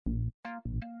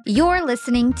You're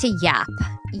listening to Yap,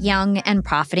 Young and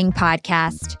Profiting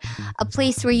Podcast, a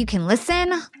place where you can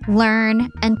listen, learn,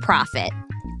 and profit.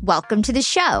 Welcome to the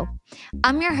show.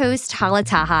 I'm your host, Hala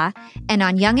Taha, and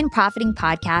on Young and Profiting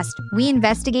Podcast, we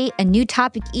investigate a new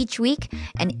topic each week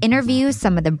and interview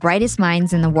some of the brightest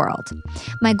minds in the world.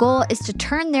 My goal is to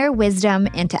turn their wisdom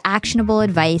into actionable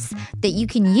advice that you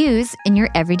can use in your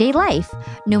everyday life,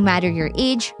 no matter your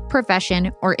age,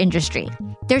 profession, or industry.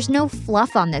 There's no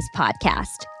fluff on this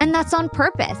podcast, and that's on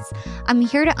purpose. I'm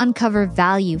here to uncover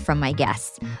value from my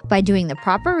guests by doing the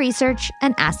proper research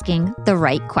and asking the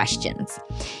right questions.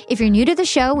 If you're new to the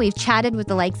show, we've chatted with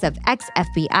the likes of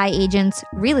ex-FBI agents,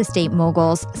 real estate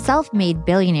moguls, self-made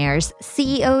billionaires,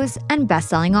 CEOs, and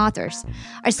best-selling authors.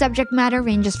 Our subject matter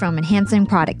ranges from enhancing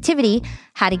productivity,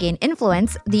 how to gain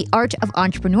influence, the art of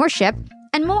entrepreneurship,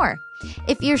 and more.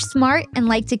 If you're smart and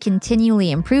like to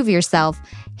continually improve yourself,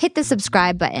 hit the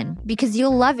subscribe button because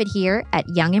you'll love it here at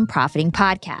Young and Profiting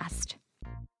Podcast.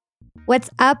 What's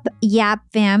up, Yap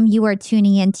fam? You are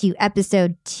tuning into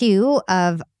episode 2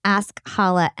 of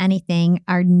AskHala Anything,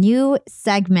 our new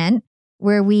segment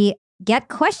where we get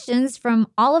questions from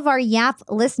all of our Yap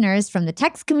listeners from the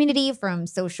text community, from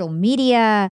social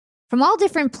media, from all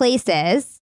different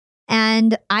places.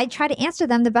 And I try to answer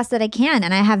them the best that I can.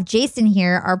 And I have Jason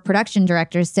here, our production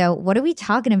director. So what are we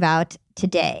talking about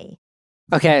today?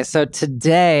 Okay, so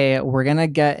today we're going to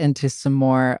get into some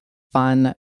more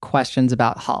fun questions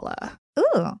about Hala.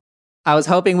 Ooh. I was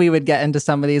hoping we would get into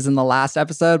some of these in the last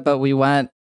episode, but we went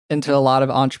into a lot of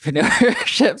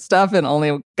entrepreneurship stuff and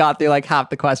only got through like half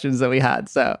the questions that we had.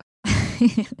 So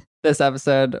this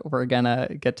episode, we're going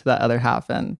to get to that other half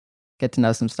and get to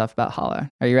know some stuff about Hala.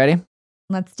 Are you ready?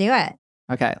 Let's do it.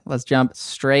 Okay, let's jump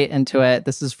straight into it.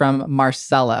 This is from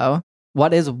Marcelo.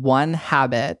 What is one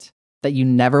habit that you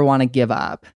never want to give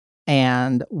up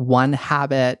and one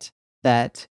habit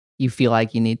that you feel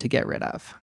like you need to get rid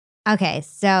of? Okay,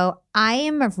 so I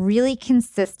am really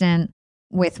consistent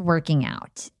with working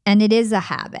out, and it is a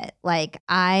habit. Like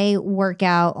I work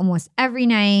out almost every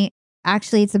night.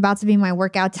 Actually, it's about to be my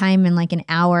workout time in like an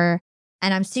hour.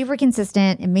 And I'm super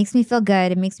consistent. It makes me feel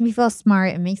good. It makes me feel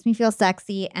smart. It makes me feel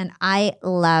sexy. And I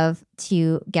love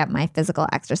to get my physical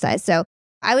exercise. So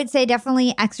I would say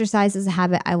definitely exercise is a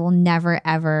habit I will never,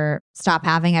 ever stop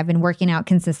having. I've been working out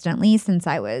consistently since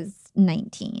I was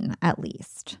 19, at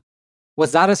least.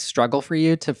 Was that a struggle for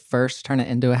you to first turn it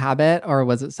into a habit, or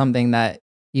was it something that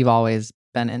you've always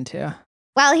been into?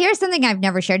 Well, here's something I've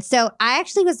never shared. So I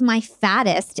actually was my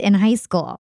fattest in high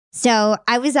school. So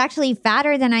I was actually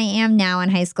fatter than I am now in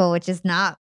high school, which is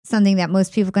not something that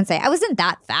most people can say. I wasn't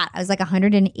that fat. I was like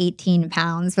 118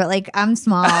 pounds, but like I'm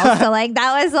small. So like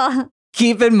that was all.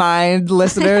 Keep in mind,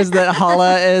 listeners, that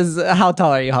Hala is, how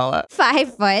tall are you, Hala?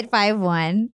 5 foot, 5'1".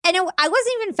 And I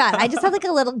wasn't even fat. I just had like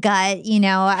a little gut, you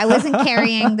know. I wasn't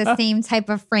carrying the same type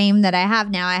of frame that I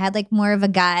have now. I had like more of a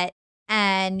gut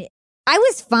and I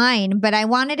was fine, but I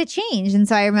wanted to change. And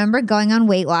so I remember going on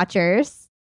Weight Watchers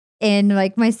in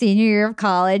like my senior year of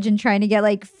college and trying to get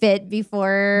like fit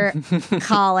before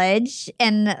college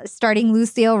and starting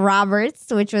Lucille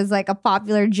Roberts, which was like a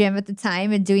popular gym at the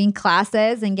time, and doing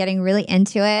classes and getting really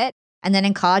into it. And then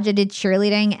in college, I did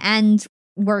cheerleading and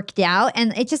worked out,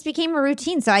 and it just became a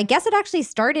routine. So I guess it actually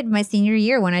started my senior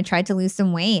year when I tried to lose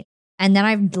some weight. And then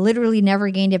I've literally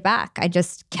never gained it back. I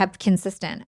just kept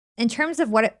consistent. In terms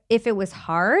of if it was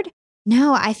hard,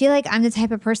 no, I feel like I'm the type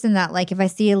of person that like if I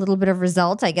see a little bit of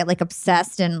result, I get like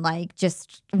obsessed and like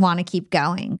just want to keep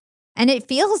going. And it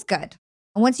feels good.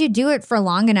 Once you do it for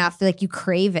long enough, like you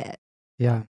crave it.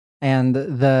 Yeah. And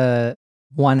the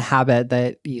one habit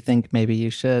that you think maybe you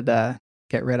should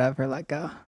get rid of or let go?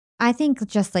 I think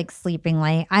just like sleeping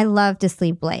late. I love to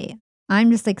sleep late. I'm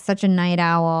just like such a night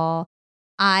owl.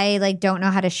 I like don't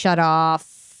know how to shut off.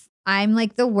 I'm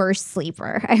like the worst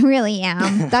sleeper. I really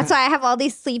am. That's why I have all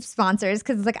these sleep sponsors,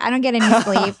 because it's like I don't get any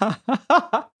sleep.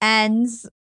 And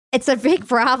it's a big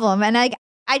problem. And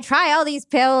I try all these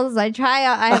pills. I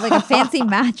have like a fancy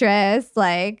mattress.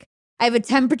 Like I have a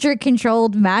temperature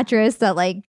controlled mattress that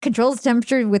like controls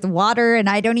temperature with water, and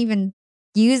I don't even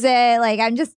use it. Like I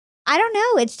don't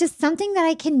know. It's just something that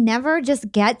I can never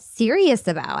just get serious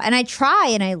about. And I try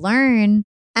and I learn,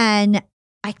 and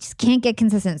I just can't get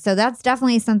consistent. So that's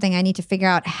definitely something I need to figure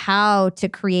out how to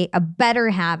create a better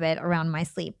habit around my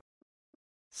sleep.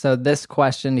 So this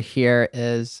question here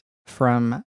is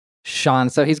from Sean.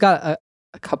 So he's got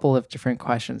a couple of different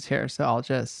questions here. So I'll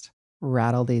just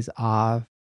rattle these off.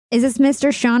 Is this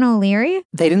Mr. Sean O'Leary?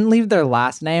 They didn't leave their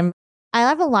last name. I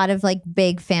have a lot of like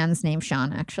big fans named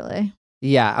Sean, actually.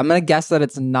 Yeah, I'm going to guess that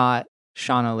it's not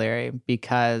Sean O'Leary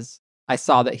because I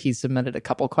saw that he submitted a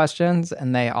couple questions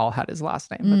and they all had his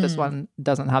last name, but this one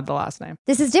doesn't have the last name.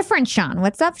 This is different, Sean.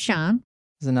 What's up, Sean?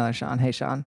 There's another Sean. Hey,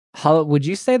 Sean. Hala, would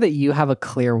you say that you have a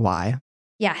clear why?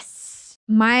 Yes.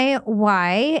 My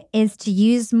why is to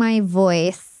use my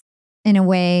voice in a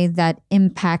way that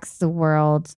impacts the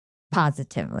world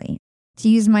positively, to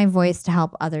use my voice to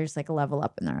help others like level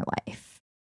up in their life.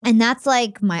 And that's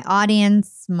like my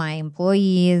audience, my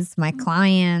employees, my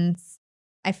clients.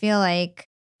 I feel like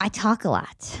I talk a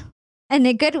lot in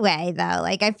a good way, though.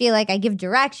 Like, I feel like I give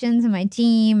direction to my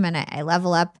team and I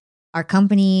level up our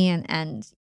company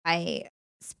and I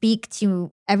speak to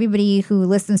everybody who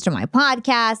listens to my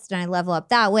podcast and I level up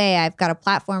that way. I've got a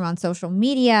platform on social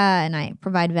media and I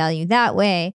provide value that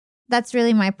way. That's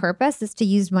really my purpose, is to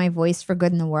use my voice for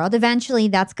good in the world. Eventually,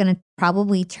 that's going to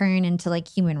probably turn into like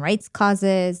human rights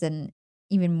causes and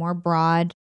even more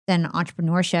broad than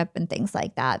entrepreneurship and things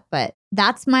like that. But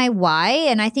that's my why.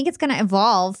 And I think it's going to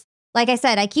evolve. Like I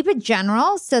said, I keep it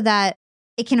general so that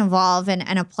it can evolve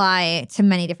and apply to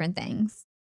many different things.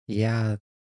 Yeah.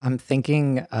 I'm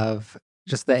thinking of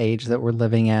just the age that we're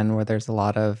living in where there's a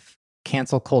lot of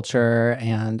cancel culture.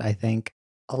 And I think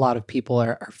a lot of people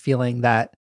are feeling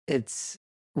that it's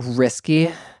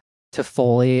risky to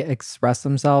fully express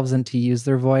themselves and to use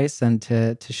their voice and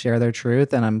to share their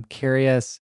truth. And I'm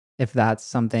curious if that's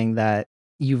something that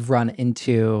you've run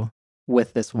into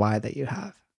with this why that you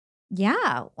have.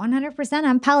 Yeah, 100%.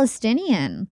 I'm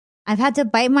Palestinian. I've had to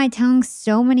bite my tongue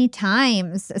so many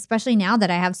times, especially now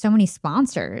that I have so many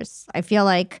sponsors. I feel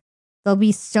like there'll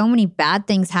be so many bad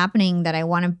things happening that I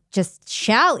want to just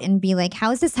shout and be like,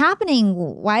 how is this happening?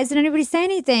 Why isn't anybody saying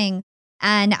anything?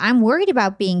 And I'm worried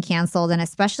about being canceled. And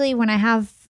especially when I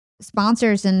have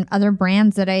sponsors and other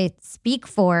brands that I speak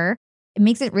for, it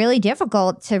makes it really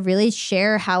difficult to really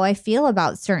share how I feel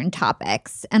about certain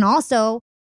topics. And also,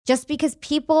 just because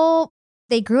people,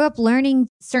 they grew up learning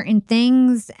certain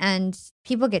things and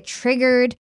people get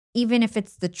triggered, even if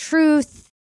it's the truth,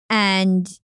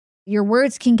 and your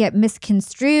words can get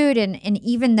misconstrued. And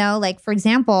even though, like, for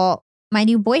example, my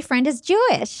new boyfriend is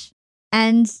Jewish.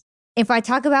 And if I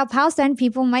talk about Palestine,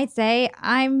 people might say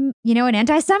I'm, an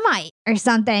anti-Semite or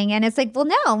something. And it's like, well,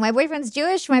 no, my boyfriend's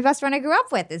Jewish. My best friend I grew up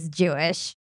with is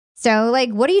Jewish. So,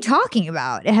 like, what are you talking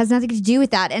about? It has nothing to do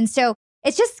with that. And so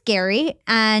it's just scary.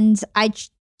 And I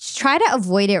try to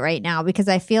avoid it right now because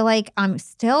I feel like I'm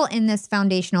still in this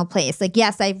foundational place. Like,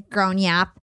 yes, I've grown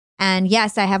Yap. And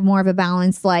yes, I have more of a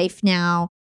balanced life now.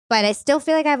 But I still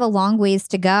feel like I have a long ways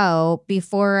to go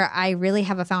before I really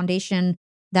have a foundation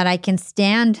that I can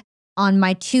stand on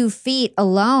my 2 feet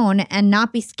alone and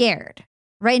not be scared.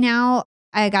 Right now,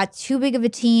 I got too big of a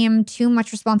team, too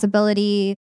much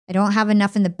responsibility. I don't have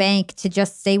enough in the bank to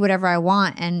just say whatever I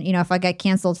want. And, if I get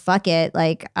canceled, fuck it.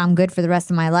 Like, I'm good for the rest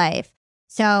of my life.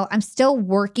 So I'm still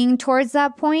working towards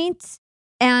that point.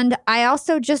 And I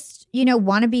also just,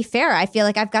 want to be fair. I feel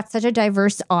like I've got such a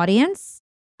diverse audience.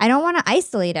 I don't want to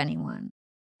isolate anyone.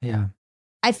 Yeah.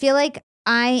 I feel like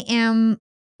I am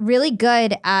really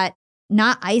good at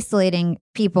not isolating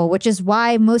people, which is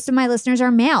why most of my listeners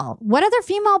are male. What other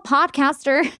female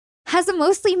podcaster has a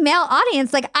mostly male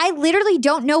audience? Like, I literally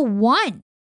don't know one.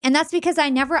 And that's because I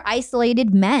never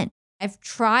isolated men. I've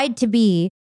tried to be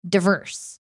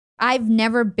diverse. I've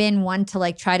never been one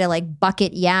to try to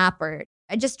bucket Yap, or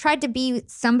I just tried to be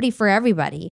somebody for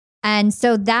everybody. And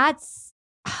so that's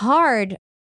hard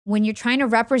when you're trying to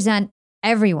represent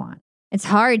everyone. It's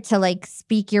hard to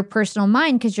speak your personal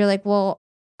mind because you're like, well,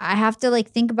 I have to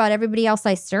think about everybody else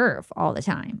I serve all the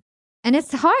time. And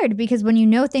it's hard because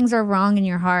when things are wrong in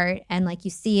your heart and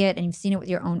you see it and you've seen it with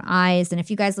your own eyes. And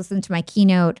if you guys listen to my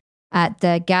keynote at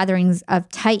the Gatherings of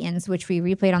Titans, which we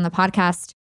replayed on the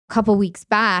podcast a couple weeks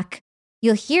back,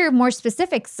 you'll hear more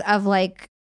specifics of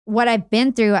what I've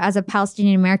been through as a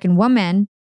Palestinian American woman.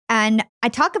 And I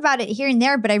talk about it here and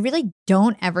there, but I really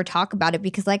don't ever talk about it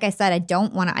because, like I said, I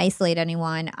don't want to isolate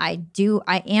anyone. I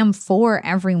am for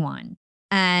everyone.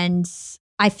 And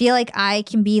I feel like I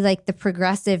can be the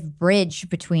progressive bridge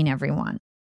between everyone.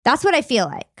 That's what I feel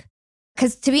like.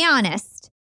 Because to be honest,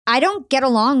 I don't get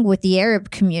along with the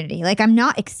Arab community. I'm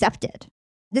not accepted.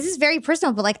 This is very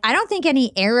personal, but I don't think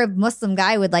any Arab Muslim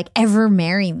guy would ever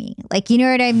marry me. You know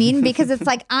what I mean? Because it's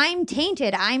I'm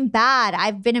tainted. I'm bad.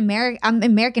 I'm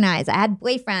Americanized. I had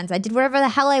boyfriends. I did whatever the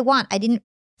hell I want. I didn't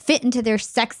fit into their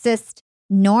sexist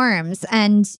norms.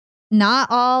 And not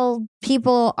all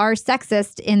people are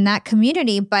sexist in that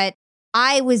community, but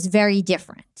I was very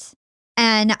different.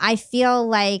 And I feel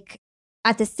like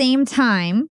at the same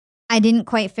time, I didn't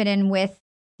quite fit in with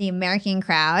the American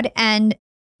crowd. And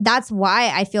that's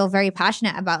why I feel very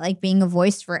passionate about being a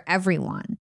voice for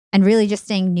everyone. and really just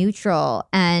staying neutral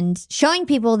and showing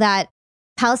people that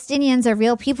Palestinians are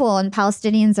real people and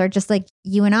Palestinians are just like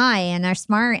you and I and are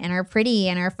smart and are pretty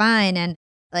and are fun and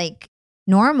like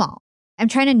normal. I'm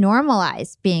trying to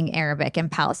normalize being Arabic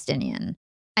and Palestinian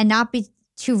and not be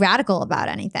too radical about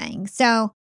anything.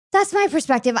 So that's my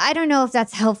perspective. I don't know if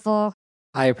that's helpful.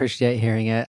 I appreciate hearing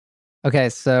it. Okay,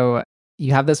 so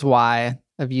you have this why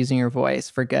of using your voice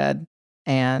for good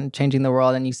and changing the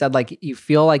world. And you said like you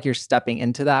feel like you're stepping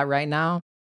into that right now,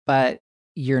 but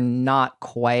you're not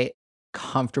quite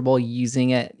comfortable using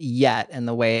it yet in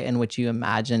the way in which you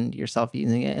imagined yourself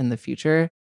using it in the future.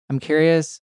 I'm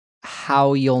curious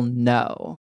how you'll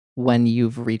know when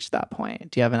you've reached that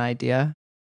point. Do you have an idea?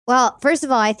 Well, first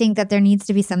of all, I think that there needs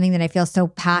to be something that I feel so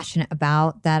passionate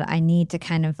about that I need to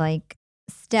kind of like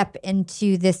step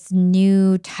into this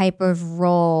new type of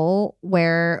role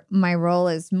where my role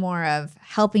is more of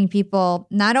helping people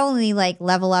not only like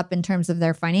level up in terms of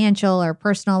their financial or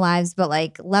personal lives, but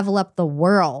like level up the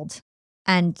world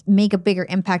and make a bigger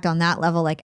impact on that level,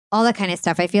 like all that kind of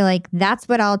stuff. I feel like that's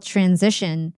what I'll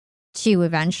transition to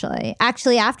eventually.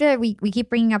 Actually, after we keep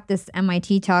bringing up this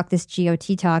MIT talk, this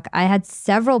GOT talk, I had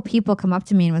several people come up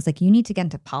to me and was like, you need to get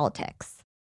into politics.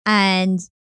 And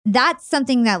that's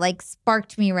something that like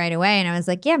sparked me right away. And I was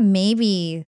like, yeah,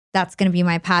 maybe that's going to be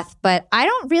my path. But I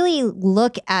don't really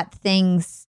look at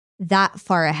things that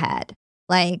far ahead.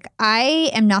 Like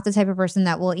I am not the type of person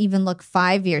that will even look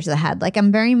 5 years ahead. Like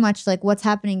I'm very much like what's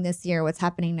happening this year, what's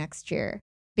happening next year,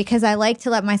 because I like to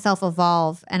let myself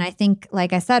evolve. And I think,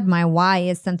 like I said, my why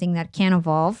is something that can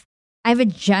evolve. I have a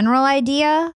general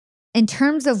idea in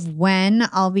terms of when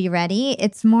I'll be ready.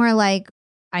 It's more like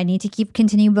I need to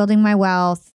continue building my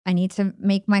wealth. I need to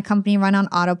make my company run on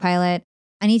autopilot.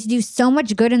 I need to do so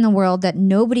much good in the world that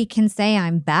nobody can say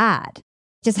I'm bad.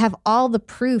 Just have all the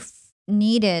proof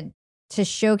needed to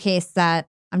showcase that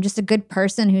I'm just a good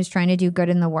person who's trying to do good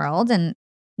in the world and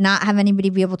not have anybody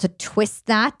be able to twist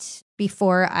that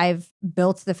before I've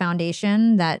built the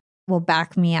foundation that will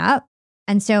back me up.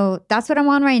 And so that's what I'm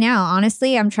on right now.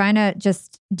 Honestly, I'm trying to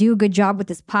just do a good job with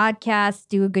this podcast,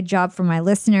 do a good job for my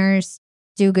listeners,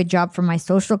 do a good job for my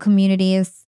social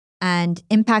communities, and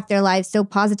impact their lives so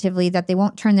positively that they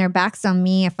won't turn their backs on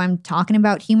me if I'm talking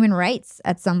about human rights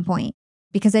at some point,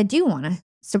 because I do want to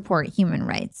support human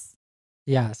rights.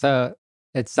 Yeah, so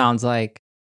it sounds like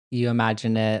you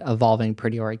imagine it evolving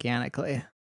pretty organically.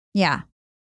 Yeah.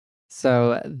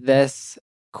 So this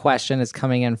question is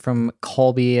coming in from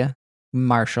Colby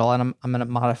Marshall, and I'm going to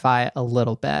modify it a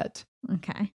little bit.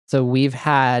 Okay. So we've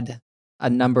had a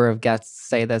number of guests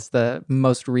say this. The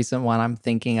most recent one I'm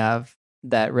thinking of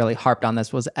that really harped on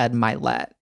this was Ed Milet,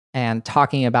 and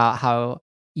talking about how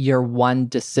you're one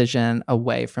decision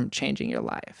away from changing your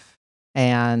life.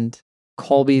 And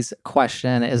Colby's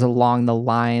question is along the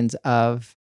lines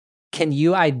of, can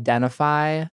you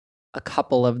identify a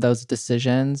couple of those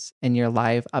decisions in your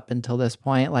life up until this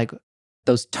point, like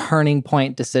those turning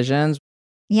point decisions?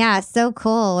 Yeah, so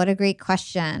cool. What a great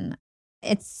question.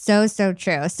 It's so, so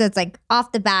true. So it's like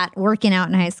off the bat, working out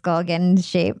in high school, getting into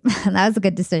shape. That was a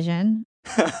good decision.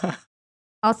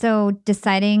 Also,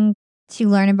 deciding to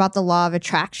learn about the law of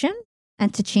attraction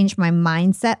and to change my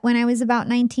mindset when I was about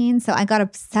 19. So I got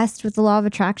obsessed with the law of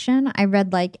attraction. I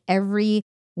read like every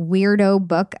weirdo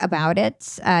book about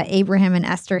it. Abraham and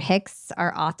Esther Hicks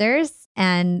are authors.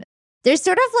 And there's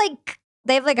sort of like,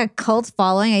 they have like a cult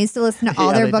following. I used to listen to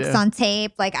all their books on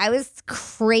tape. Like I was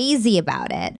crazy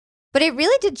about it. But it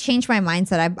really did change my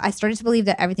mindset. I started to believe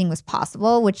that everything was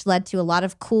possible, which led to a lot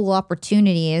of cool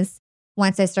opportunities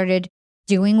once I started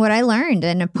doing what I learned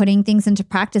and putting things into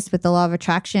practice with the law of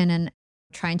attraction and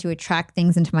trying to attract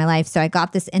things into my life. So I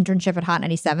got this internship at Hot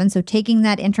 97. So taking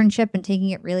that internship and taking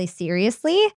it really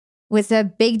seriously was a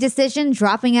big decision,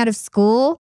 dropping out of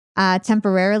school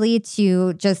temporarily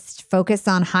to just focus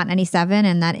on Hot 97.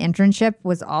 And that internship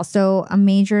was also a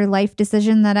major life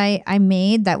decision that I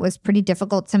made that was pretty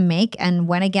difficult to make and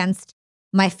went against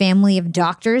my family of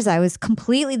doctors. I was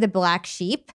completely the black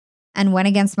sheep and went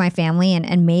against my family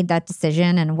and made that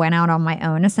decision and went out on my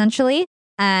own essentially.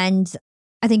 And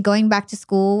I think going back to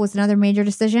school was another major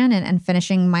decision and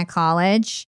finishing my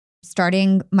college,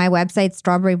 starting my website,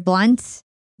 Strawberry Blunt,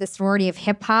 the sorority of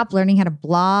hip hop, learning how to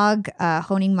blog,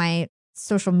 honing my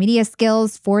social media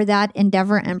skills for that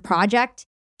endeavor and project.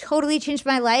 Totally changed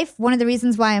my life. One of the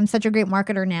reasons why I'm such a great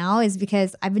marketer now is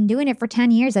because I've been doing it for 10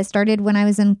 years. I started when I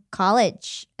was in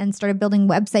college and started building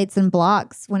websites and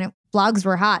blogs when blogs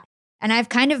were hot. And I've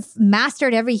kind of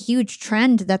mastered every huge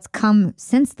trend that's come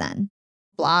since then.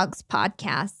 Blogs,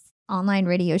 podcasts, online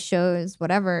radio shows,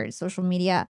 whatever, social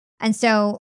media. And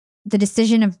so the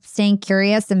decision of staying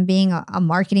curious and being a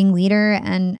marketing leader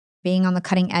and being on the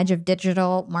cutting edge of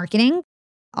digital marketing,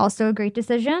 also a great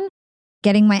decision.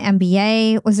 Getting my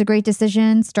MBA was a great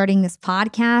decision. Starting this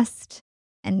podcast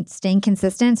and staying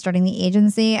consistent, starting the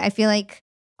agency. I feel like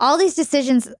all these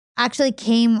decisions actually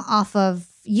came off of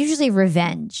usually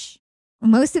revenge.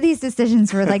 Most of these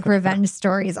decisions were like revenge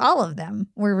stories. All of them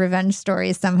were revenge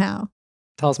stories somehow.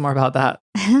 Tell us more about that.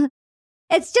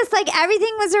 It's just like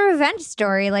everything was a revenge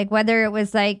story. Like whether it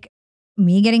was like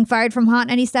me getting fired from Hot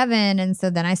 97. And so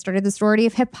then I started the sorority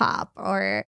of hip hop,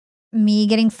 or me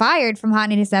getting fired from Hot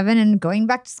 97 and going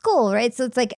back to school, right? So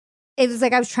it was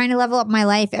like I was trying to level up my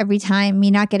life every time,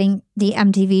 me not getting the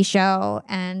MTV show.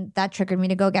 And that triggered me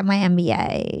to go get my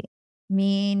MBA.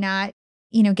 Me not,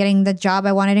 getting the job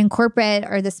I wanted in corporate,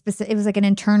 or it was like an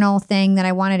internal thing that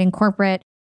I wanted in corporate,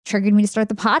 triggered me to start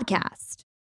the podcast.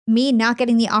 Me not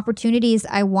getting the opportunities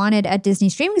I wanted at Disney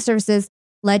streaming services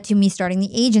led to me starting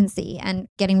the agency and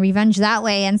getting revenge that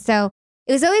way. And so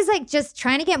it was always like just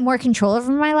trying to get more control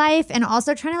over my life and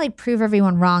also trying to like prove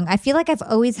everyone wrong. I feel like I've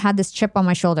always had this chip on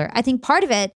my shoulder. I think part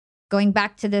of it, going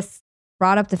back to this,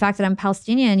 brought up the fact that I'm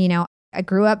Palestinian. I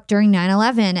grew up during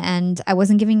 9/11 and I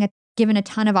wasn't given a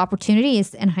ton of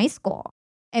opportunities in high school.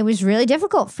 It was really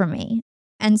difficult for me.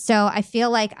 And so I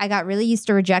feel like I got really used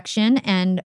to rejection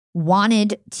and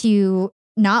wanted to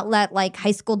not let like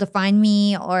high school define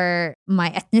me or my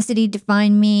ethnicity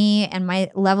define me and my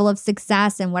level of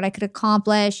success and what I could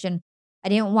accomplish. And I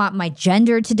didn't want my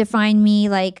gender to define me.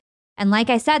 And like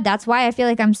I said, that's why I feel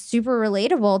like I'm super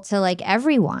relatable to like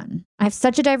everyone. I have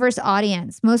such a diverse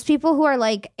audience. Most people who are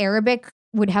like Arabic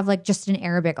would have like just an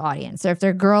Arabic audience. Or if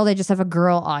they're girl, they just have a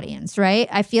girl audience, right?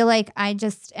 I feel like I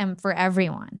just am for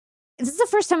everyone. This is the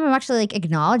first time I'm actually like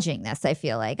acknowledging this. I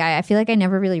feel like I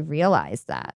never really realized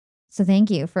that. So thank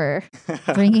you for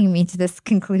bringing me to this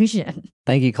conclusion.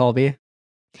 Thank you, Colby.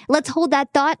 Let's hold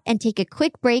that thought and take a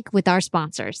quick break with our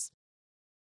sponsors.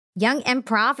 Young and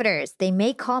Profiters, they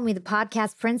may call me the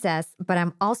podcast princess, but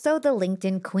I'm also the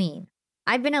LinkedIn queen.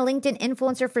 I've been a LinkedIn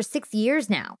influencer for 6 years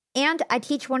now, and I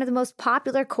teach one of the most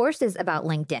popular courses about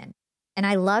LinkedIn. And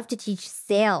I love to teach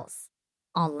sales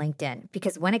on LinkedIn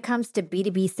because when it comes to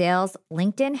B2B sales,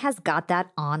 LinkedIn has got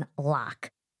that on lock.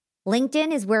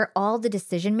 LinkedIn is where all the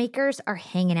decision makers are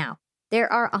hanging out.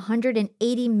 There are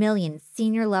 180 million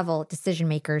senior level decision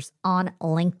makers on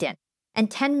LinkedIn and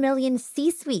 10 million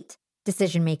C-suite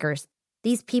decision makers.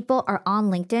 These people are on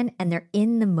LinkedIn and they're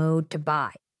in the mode to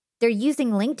buy. They're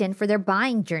using LinkedIn for their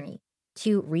buying journey,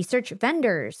 to research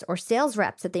vendors or sales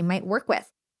reps that they might work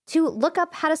with, to look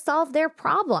up how to solve their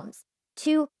problems,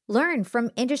 to learn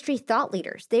from industry thought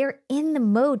leaders. They are in the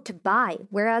mode to buy,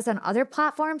 whereas on other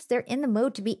platforms, they're in the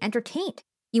mode to be entertained.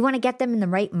 You want to get them in the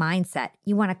right mindset.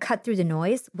 You want to cut through the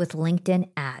noise with LinkedIn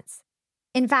ads.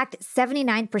 In fact,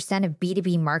 79% of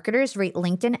B2B marketers rate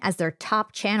LinkedIn as their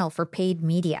top channel for paid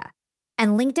media.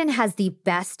 And LinkedIn has the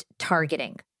best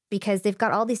targeting because they've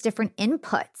got all these different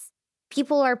inputs.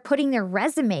 People are putting their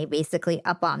resume basically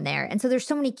up on there. And so there's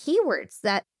so many keywords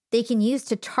that they can use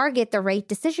to target the right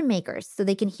decision makers so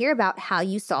they can hear about how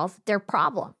you solve their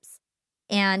problems.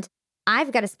 And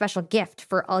I've got a special gift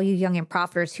for all you young and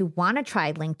profiters who want to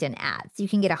try LinkedIn ads. You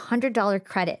can get a $100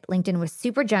 credit. LinkedIn was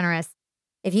super generous.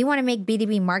 If you want to make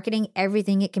B2B marketing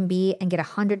everything it can be and get a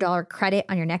 $100 credit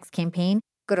on your next campaign,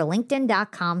 go to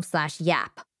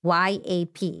linkedin.com/yap,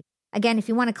 Y-A-P. Again, if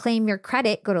you want to claim your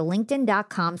credit, go to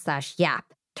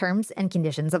linkedin.com/yap. Terms and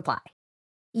conditions apply.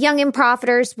 Young and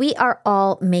profiters, we are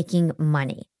all making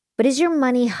money. But is your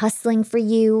money hustling for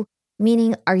you?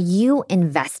 Meaning, are you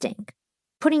investing?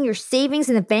 Putting your savings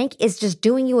in the bank is just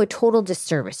doing you a total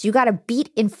disservice. You got to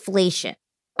beat inflation.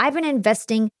 I've been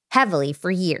investing heavily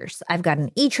for years. I've got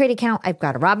an E-Trade account. I've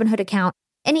got a Robinhood account.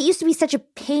 And it used to be such a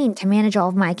pain to manage all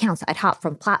of my accounts. I'd hop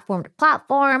from platform to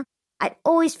platform. I'd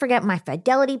always forget my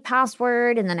Fidelity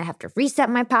password, and then I have to reset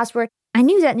my password. I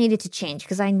knew that needed to change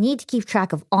because I need to keep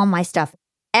track of all my stuff.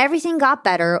 Everything got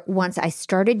better once I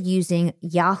started using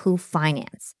Yahoo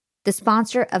Finance, the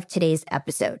sponsor of today's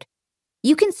episode.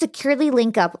 You can securely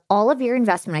link up all of your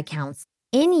investment accounts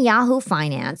in Yahoo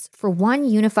Finance for one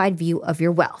unified view of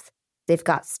your wealth. They've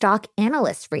got stock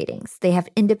analyst ratings. They have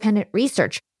independent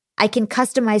research. I can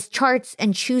customize charts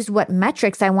and choose what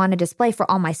metrics I want to display for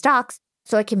all my stocks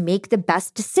so I can make the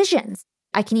best decisions.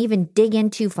 I can even dig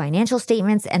into financial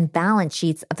statements and balance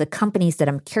sheets of the companies that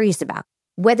I'm curious about.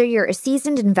 Whether you're a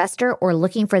seasoned investor or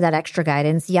looking for that extra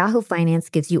guidance, Yahoo Finance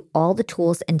gives you all the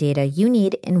tools and data you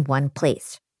need in one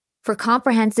place. For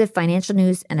comprehensive financial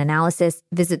news and analysis,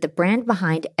 visit the brand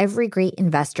behind every great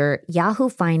investor,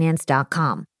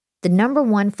 yahoofinance.com, the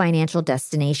 #1 financial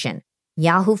destination.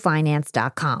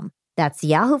 yahoofinance.com. That's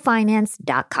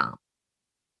yahoofinance.com.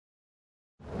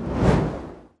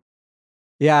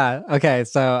 Yeah. Okay.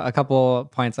 So a couple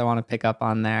points I want to pick up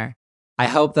on there. I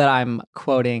hope that I'm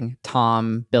quoting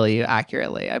Tom Bilyeu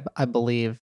accurately. I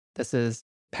believe this is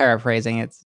paraphrasing.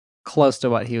 It's close to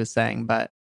what he was saying,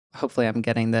 but hopefully I'm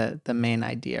getting the main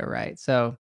idea right.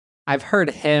 So I've heard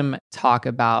him talk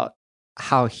about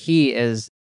how he is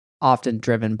often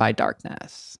driven by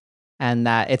darkness and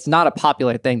that it's not a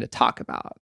popular thing to talk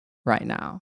about right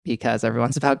now because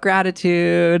everyone's about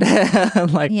gratitude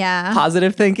and like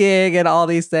positive thinking and all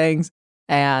these things.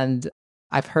 And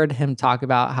I've heard him talk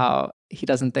about how he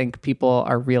doesn't think people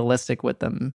are realistic with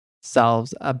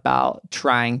themselves about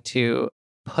trying to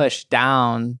push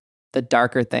down the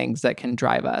darker things that can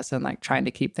drive us and like trying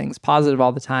to keep things positive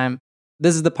all the time.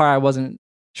 This is the part I wasn't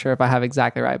sure if I have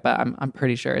exactly right, but I'm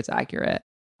pretty sure it's accurate.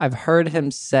 I've heard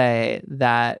him say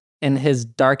that in his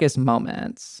darkest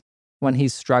moments, when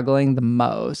he's struggling the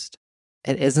most,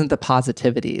 it isn't the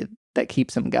positivity that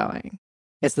keeps him going.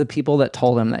 It's the people that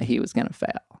told him that he was going to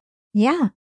fail. Yeah.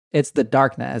 It's the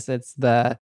darkness. It's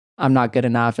the I'm not good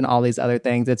enough and all these other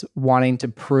things. It's wanting to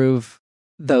prove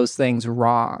those things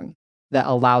wrong that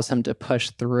allows him to push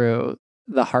through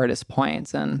the hardest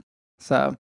points. And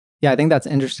so, yeah, I think that's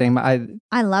interesting. I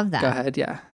love that. Go ahead.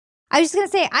 Yeah. I was just going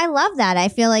to say, I love that. I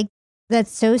feel like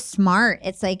that's so smart.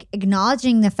 It's like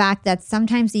acknowledging the fact that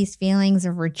sometimes these feelings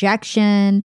of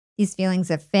rejection, these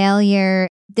feelings of failure,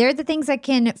 they're the things that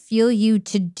can fuel you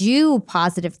to do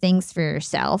positive things for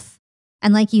yourself.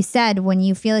 And like you said, when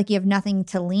you feel like you have nothing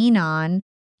to lean on,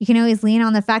 you can always lean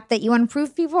on the fact that you want to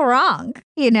prove people wrong,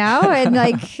 And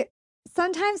like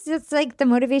sometimes it's like the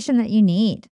motivation that you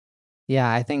need.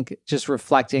 Yeah, I think just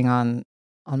reflecting on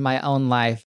my own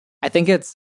life, I think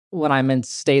it's when I'm in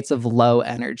states of low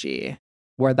energy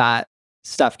where that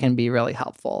stuff can be really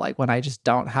helpful. Like when I just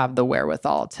don't have the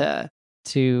wherewithal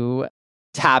to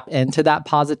tap into that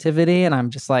positivity and I'm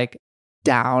just like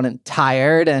down and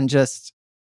tired and just,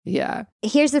 yeah.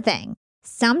 Here's the thing.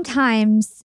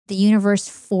 Sometimes the universe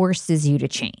forces you to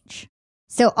change.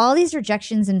 So all these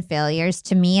rejections and failures,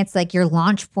 to me, it's like your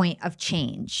launch point of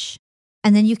change.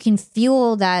 And then you can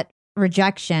fuel that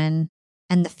rejection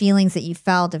and the feelings that you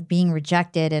felt of being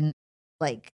rejected and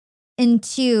like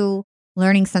into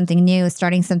learning something new,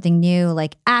 starting something new,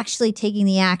 like actually taking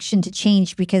the action to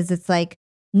change because it's like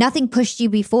nothing pushed you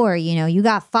before, you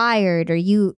got fired or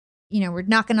you were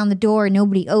knocking on the door,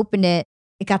 nobody opened it.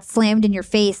 It got slammed in your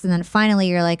face. And then finally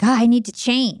you're like, I need to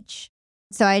change.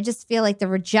 So I just feel like the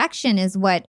rejection is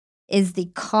what is the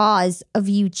cause of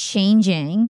you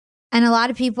changing. And a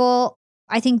lot of people,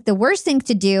 I think the worst thing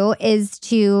to do is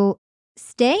to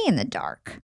stay in the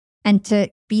dark and to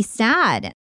be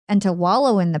sad and to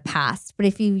wallow in the past. But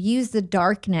if you use the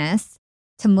darkness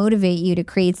to motivate you to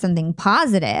create something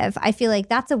positive, I feel like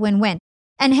that's a win-win.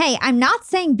 And hey, I'm not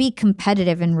saying be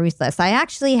competitive and ruthless. I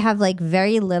actually have like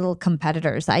very little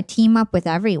competitors. I team up with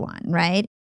everyone, right?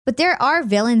 But there are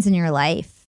villains in your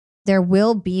life. There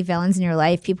will be villains in your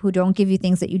life, people who don't give you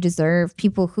things that you deserve,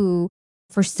 people who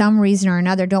for some reason or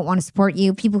another don't want to support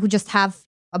you, people who just have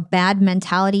a bad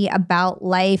mentality about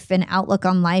life and outlook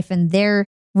on life and they're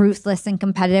ruthless and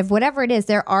competitive, whatever it is,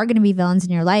 there are going to be villains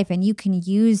in your life and you can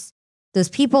use those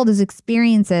people, those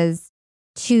experiences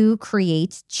to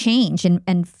create change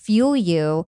and fuel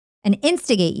you and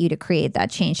instigate you to create that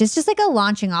change. It's just like a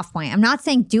launching off point. I'm not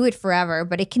saying do it forever,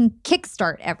 but it can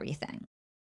kickstart everything.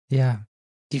 Yeah.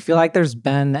 Do you feel like there's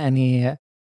been any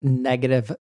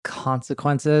negative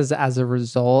consequences as a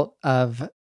result of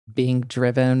being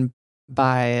driven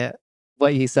by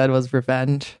what you said was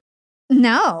revenge?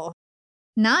 No,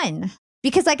 none.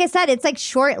 Because like I said, it's like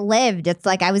short-lived. It's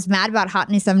like I was mad about Hot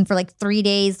 97 for like 3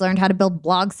 days, learned how to build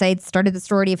blog sites, started the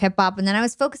sorority of hip hop, and then I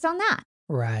was focused on that.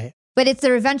 Right. But it's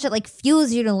the revenge that like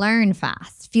fuels you to learn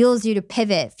fast, fuels you to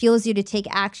pivot, fuels you to take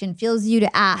action, fuels you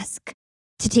to ask,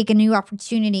 to take a new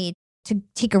opportunity, to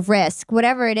take a risk,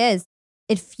 whatever it is.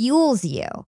 It fuels you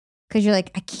because you're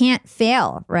like, I can't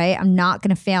fail, right? I'm not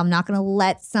going to fail. I'm not going to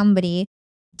let somebody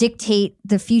dictate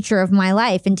the future of my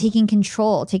life and taking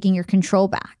your control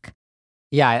back.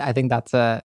 Yeah, I think that's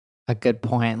a good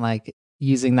point. Like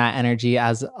using that energy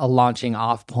as a launching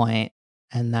off point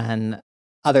and then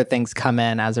other things come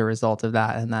in as a result of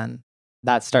that. And then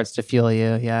that starts to fuel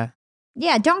you. Yeah.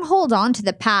 Yeah. Don't hold on to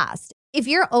the past. If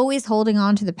you're always holding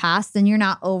on to the past, then you're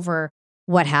not over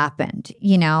what happened,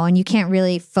 and you can't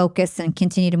really focus and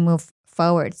continue to move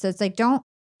forward. So it's like, don't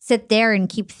sit there and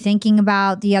keep thinking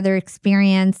about the other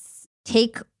experience.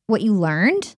 Take what you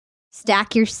learned,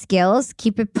 stack your skills,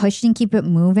 keep it pushing, keep it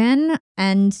moving,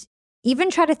 and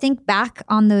even try to think back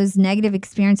on those negative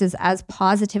experiences as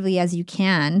positively as you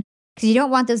can, because you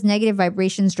don't want those negative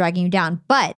vibrations dragging you down.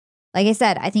 But like I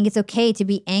said, I think it's okay to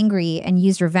be angry and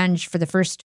use revenge for the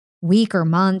first week or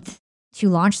month to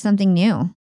launch something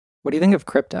new. What do you think of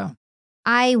crypto?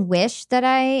 I wish that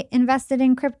I invested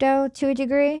in crypto to a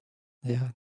degree. Yeah.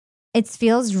 It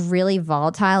feels really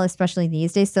volatile, especially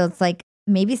these days. So it's like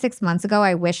maybe 6 months ago,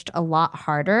 I wished a lot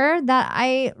harder that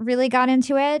I really got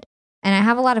into it. And I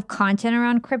have a lot of content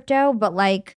around crypto, but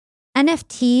like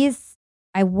NFTs,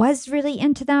 I was really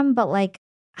into them, but like,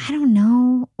 I don't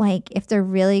know, like if they're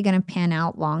really going to pan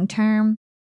out long term.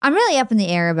 I'm really up in the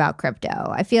air about crypto.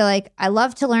 I feel like I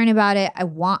love to learn about it.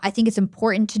 I think it's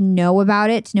important to know about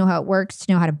it, to know how it works,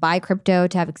 to know how to buy crypto,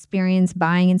 to have experience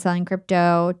buying and selling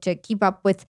crypto, to keep up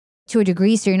with to a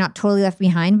degree so you're not totally left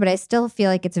behind. But I still feel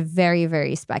like it's very,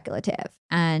 very speculative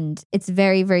and it's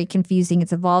very, very confusing.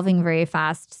 It's evolving very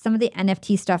fast. Some of the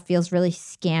NFT stuff feels really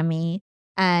scammy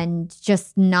and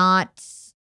just not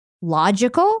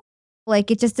logical.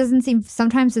 Like it just doesn't seem,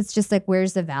 sometimes it's just like,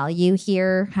 where's the value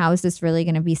here? How is this really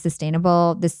going to be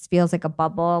sustainable? This feels like a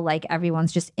bubble, like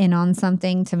everyone's just in on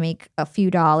something to make a few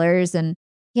dollars. And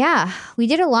yeah, we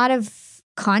did a lot of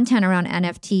content around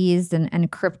NFTs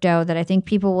and crypto that I think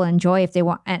people will enjoy if they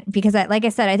want. And because like I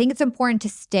said, I think it's important to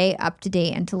stay up to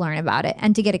date and to learn about it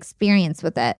and to get experience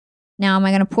with it. Now, am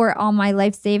I going to pour all my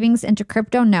life savings into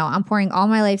crypto? No, I'm pouring all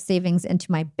my life savings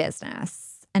into my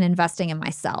business and investing in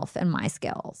myself and my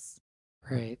skills.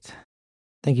 Great.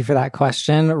 Thank you for that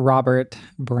question, Robert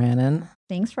Brannon.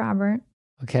 Thanks, Robert.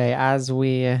 Okay, as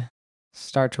we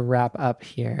start to wrap up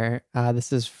here,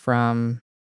 this is from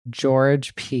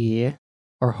George P.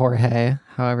 or Jorge,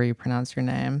 however you pronounce your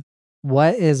name.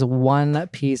 What is one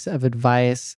piece of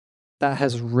advice that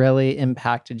has really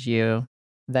impacted you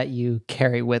that you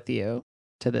carry with you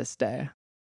to this day?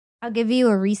 I'll give you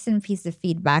a recent piece of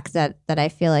feedback that I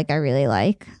feel like I really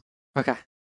like. Okay.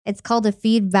 It's called a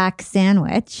feedback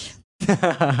sandwich.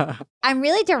 I'm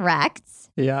really direct.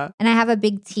 Yeah. And I have a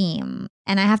big team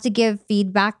and I have to give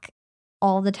feedback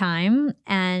all the time.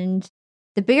 And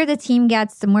the bigger the team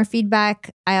gets, the more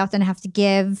feedback I often have to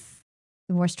give,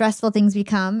 the more stressful things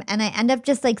become. And I end up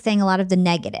just like saying a lot of the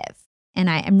negative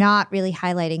and I am not really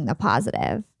highlighting the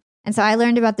positive. And so I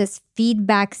learned about this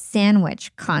feedback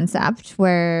sandwich concept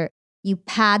where you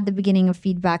pad the beginning of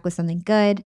feedback with something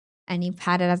good and you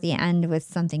pad it at the end with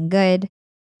something good.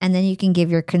 And then you can give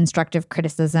your constructive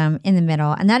criticism in the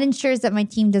middle. And that ensures that my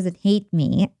team doesn't hate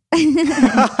me.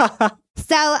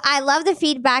 So I love the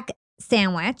feedback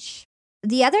sandwich.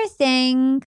 The other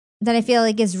thing that I feel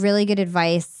like is really good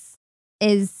advice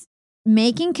is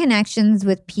making connections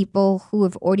with people who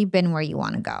have already been where you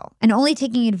want to go and only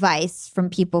taking advice from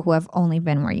people who have only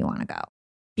been where you want to go.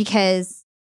 Because,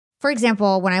 for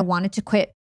example, when I wanted to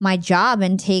quit my job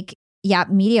and take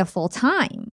Yap Media full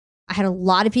time, I had a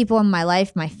lot of people in my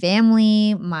life, my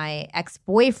family, my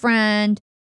ex-boyfriend,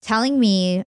 telling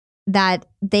me that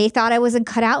they thought I wasn't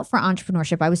cut out for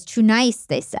entrepreneurship. I was too nice,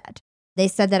 they said. They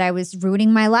said that I was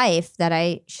ruining my life, that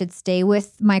I should stay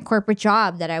with my corporate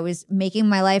job, that I was making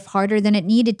my life harder than it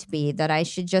needed to be, that I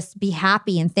should just be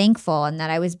happy and thankful, and that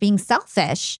I was being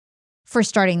selfish for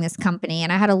starting this company.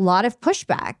 And I had a lot of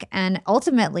pushback. And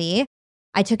ultimately,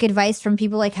 I took advice from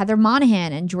people like Heather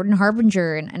Monahan and Jordan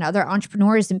Harbinger and other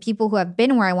entrepreneurs and people who have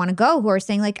been where I want to go, who are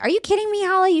saying like, are you kidding me,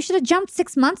 Hala? You should have jumped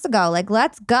 6 months ago. Like,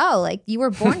 let's go. Like, you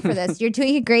were born for this. You're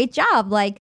doing a great job.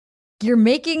 Like, you're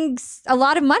making a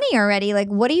lot of money already. Like,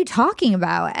 what are you talking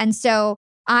about? And so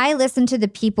I listened to the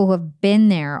people who have been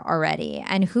there already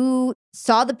and who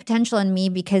saw the potential in me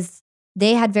because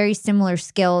they had very similar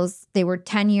skills. They were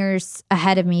 10 years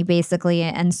ahead of me, basically,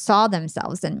 and saw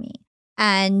themselves in me.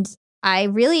 And I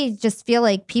really just feel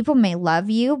like people may love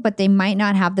you, but they might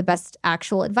not have the best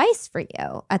actual advice for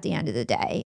you at the end of the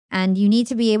day. And you need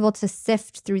to be able to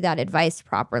sift through that advice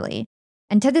properly.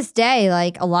 And to this day,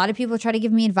 like a lot of people try to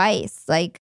give me advice.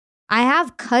 Like I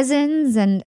have cousins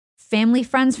and family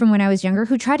friends from when I was younger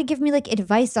who try to give me like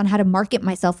advice on how to market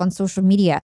myself on social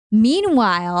media.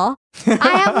 Meanwhile, I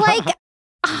have like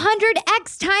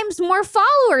 100x times more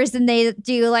followers than they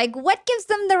do. Like what gives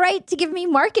them the right to give me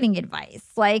marketing advice?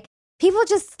 Like people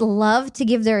just love to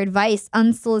give their advice,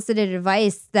 unsolicited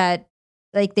advice that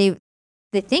like they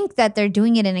think that they're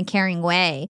doing it in a caring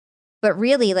way. But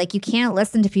really, like you can't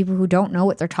listen to people who don't know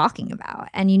what they're talking about.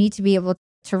 And you need to be able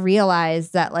to realize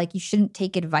that like you shouldn't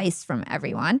take advice from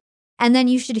everyone. And then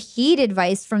you should heed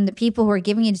advice from the people who are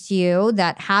giving it to you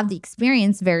that have the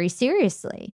experience very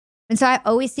seriously. And so I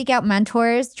always seek out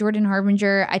mentors. Jordan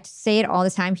Harbinger, I say it all the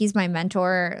time. He's my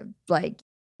mentor, like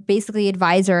basically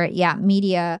advisor at Yap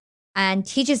Media. and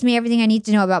teaches me everything I need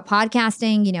to know about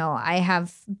podcasting. You know, I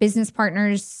have business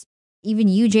partners, even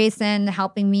you, Jason,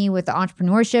 helping me with the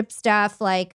entrepreneurship stuff.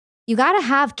 Like, you got to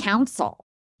have counsel,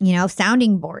 you know,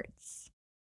 sounding boards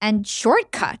and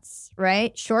shortcuts,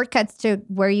 right? Shortcuts to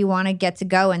where you want to get to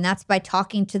go. And that's by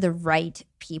talking to the right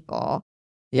people.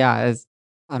 Yeah,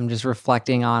 I'm just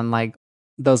reflecting on like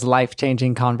those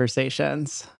life-changing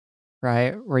conversations,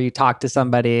 right? Where you talk to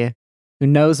somebody who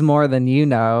knows more than you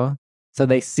know, so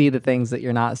they see the things that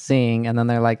you're not seeing, and then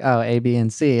they're like, oh, A, B,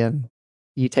 and C, and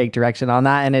you take direction on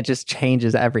that, and it just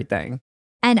changes everything.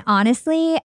 And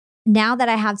honestly, now that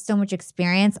I have so much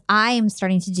experience, I am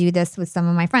starting to do this with some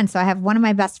of my friends. So I have one of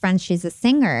my best friends, she's a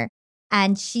singer,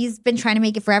 and she's been trying to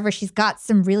make it forever. She's got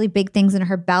some really big things in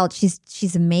her belt.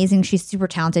 She's amazing. She's super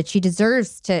talented. She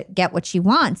deserves to get what she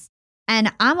wants.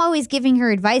 And I'm always giving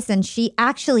her advice, and she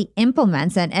actually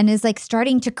implements it and is like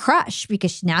starting to crush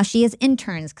because now she has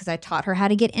interns because I taught her how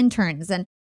to get interns. And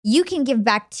you can give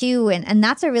back too. And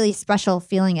that's a really special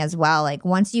feeling as well. Like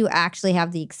once you actually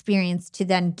have the experience to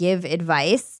then give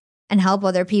advice and help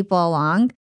other people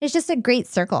along, it's just a great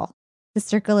circle, the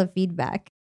circle of feedback.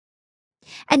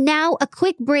 And now a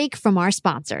quick break from our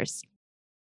sponsors.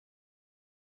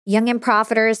 Young and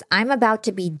Profiters, I'm about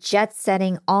to be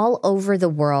jet-setting all over the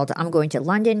world. I'm going to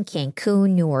London, Cancun,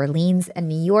 New Orleans, and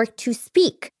New York to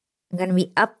speak. I'm going to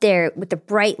be up there with the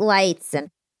bright lights, and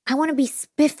I want to be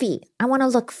spiffy. I want to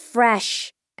look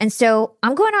fresh. And so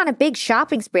I'm going on a big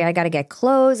shopping spree. I got to get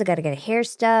clothes. I got to get hair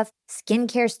stuff,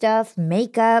 skincare stuff,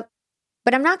 makeup.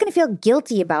 But I'm not going to feel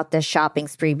guilty about this shopping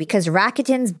spree because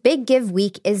Rakuten's Big Give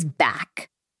Week is back.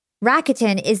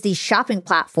 Rakuten is the shopping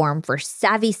platform for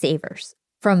savvy savers.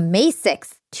 From May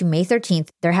 6th to May 13th,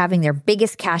 they're having their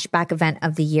biggest cashback event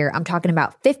of the year. I'm talking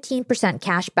about 15%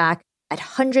 cashback at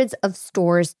hundreds of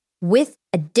stores with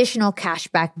additional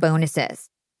cashback bonuses.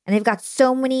 And they've got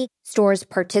so many stores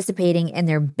participating in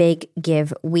their Big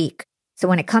Give Week. So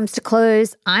when it comes to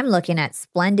clothes, I'm looking at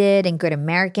Splendid and Good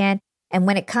American. And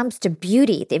when it comes to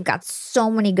beauty, they've got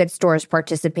so many good stores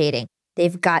participating.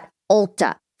 They've got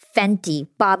Ulta, Fenty,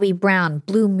 Bobbi Brown,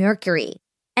 Blue Mercury,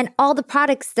 and all the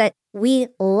products that we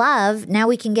love. Now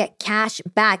we can get cash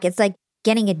back. It's like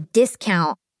getting a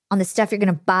discount on the stuff you're going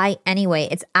to buy anyway.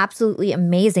 It's absolutely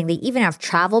amazing. They even have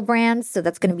travel brands, so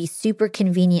that's going to be super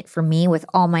convenient for me with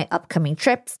all my upcoming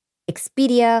trips.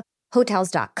 Expedia,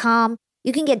 Hotels.com.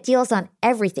 You can get deals on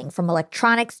everything from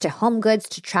electronics to home goods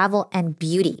to travel and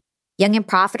beauty. Young and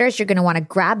Profiters, you're going to want to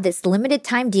grab this limited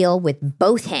time deal with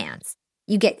both hands.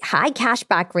 You get high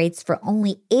cashback rates for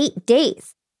only 8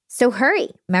 days. So hurry,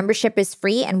 membership is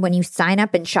free, and when you sign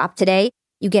up and shop today,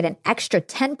 you get an extra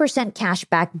 10%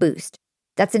 cashback boost.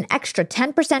 That's an extra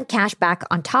 10% cashback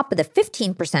on top of the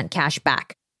 15%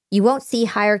 cashback. You won't see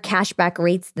higher cashback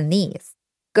rates than these.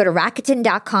 Go to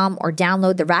Rakuten.com or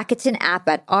download the Rakuten app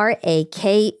at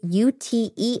Rakuten.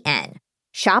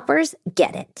 Shoppers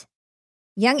get it.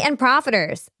 Young and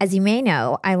Profiters, as you may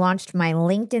know, I launched my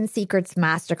LinkedIn Secrets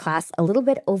Masterclass a little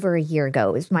bit over a year ago.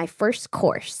 It was my first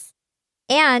course.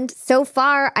 And so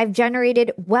far, I've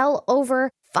generated well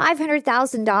over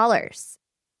 $500,000.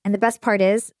 And the best part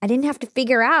is, I didn't have to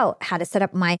figure out how to set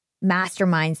up my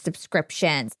mastermind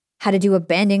subscriptions, how to do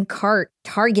abandoned cart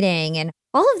targeting, and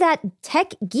all of that tech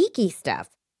geeky stuff.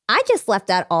 I just left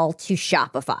that all to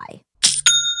Shopify.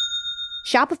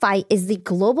 Shopify is the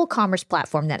global commerce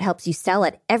platform that helps you sell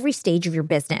at every stage of your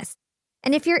business.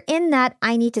 And if you're in that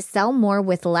I need to sell more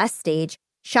with less stage,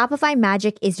 Shopify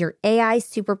Magic is your AI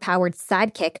superpowered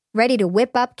sidekick ready to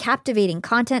whip up captivating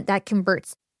content that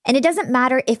converts. And it doesn't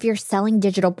matter if you're selling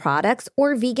digital products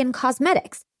or vegan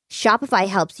cosmetics. Shopify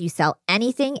helps you sell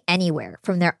anything, anywhere,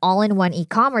 from their all-in-one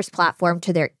e-commerce platform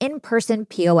to their in-person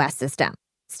POS system.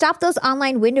 Stop those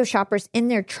online window shoppers in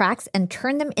their tracks and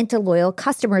turn them into loyal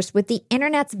customers with the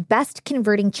internet's best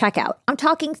converting checkout. I'm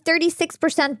talking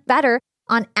 36% better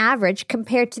on average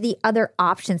compared to the other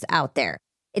options out there.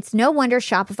 It's no wonder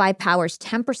Shopify powers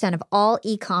 10% of all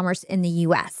e-commerce in the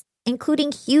US,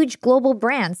 including huge global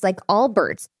brands like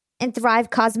Allbirds and Thrive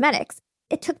Cosmetics.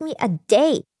 It took me a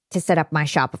day to set up my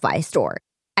Shopify store.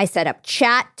 I set up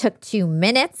chat, took 2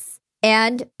 minutes,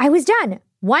 and I was done.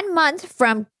 1 month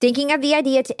from thinking of the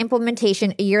idea to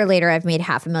implementation, a year later, I've made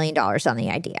 $500,000 on the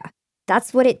idea.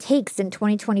 That's what it takes in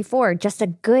 2024, just a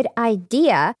good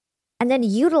idea, and then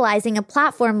utilizing a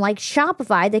platform like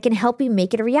Shopify that can help you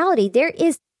make it a reality. There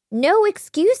is no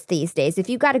excuse these days. If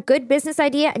you've got a good business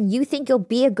idea and you think you'll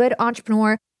be a good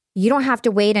entrepreneur, you don't have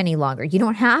to wait any longer. You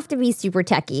don't have to be super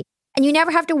techie, and you never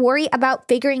have to worry about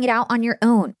figuring it out on your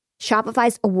own.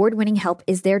 Shopify's award-winning help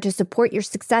is there to support your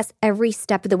success every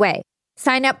step of the way.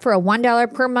 Sign up for a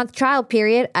 $1 per month trial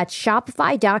period at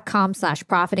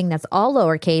shopify.com/profiting. That's all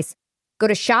lowercase. Go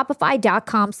to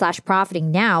shopify.com/profiting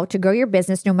now to grow your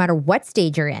business no matter what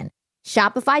stage you're in.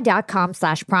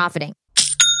 Shopify.com/profiting.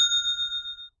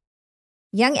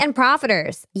 Young and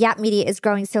profiters. Yap Media is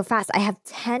growing so fast. I have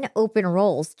 10 open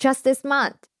roles just this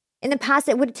month. In the past,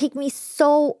 it would take me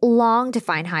so long to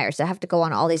find hires. I have to go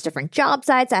on all these different job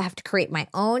sites. I have to create my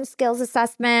own skills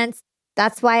assessments.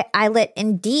 That's why I let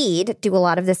Indeed do a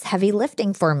lot of this heavy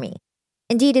lifting for me.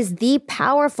 Indeed is the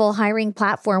powerful hiring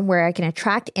platform where I can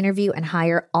attract, interview, and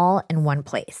hire all in one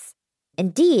place.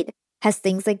 Indeed has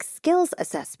things like skills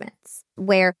assessments,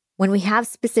 where when we have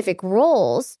specific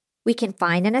roles, we can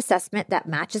find an assessment that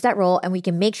matches that role and we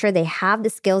can make sure they have the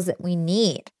skills that we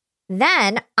need.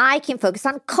 Then I can focus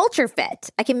on culture fit.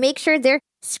 I can make sure they're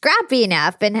scrappy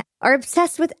enough and are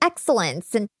obsessed with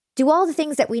excellence and do all the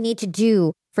things that we need to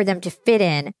do for them to fit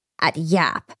in at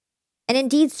Yap. And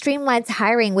Indeed streamlines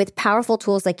hiring with powerful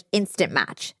tools like Instant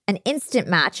Match. An Instant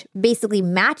Match basically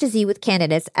matches you with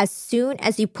candidates as soon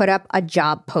as you put up a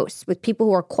job post with people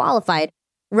who are qualified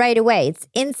right away. It's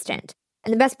instant.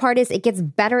 And the best part is it gets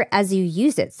better as you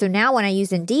use it. So now when I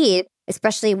use Indeed,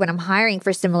 especially when I'm hiring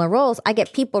for similar roles, I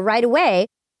get people right away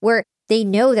where they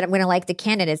know that I'm going to like the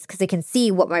candidates because they can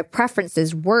see what my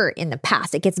preferences were in the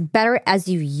past. It gets better as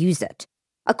you use it.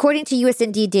 According to US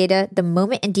Indeed data, the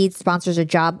moment Indeed sponsors a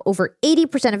job, over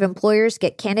 80% of employers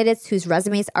get candidates whose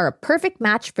resumes are a perfect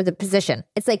match for the position.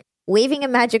 It's like waving a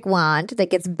magic wand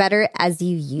that gets better as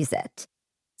you use it.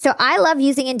 So I love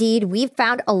using Indeed. We've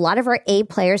found a lot of our A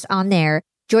players on there.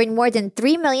 Join more than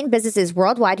 3 million businesses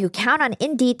worldwide who count on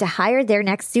Indeed to hire their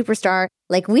next superstar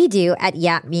like we do at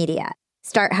Yap Media.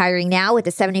 Start hiring now with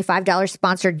a $75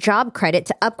 sponsored job credit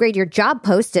to upgrade your job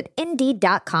post at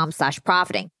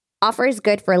Indeed.com/profiting. Offer is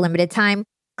good for a limited time.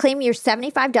 Claim your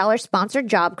 $75 sponsored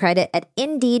job credit at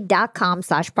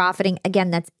Indeed.com/profiting. Again,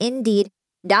 that's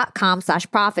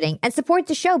Indeed.com/profiting. And support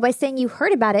the show by saying you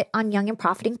heard about it on Young and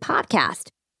Profiting Podcast.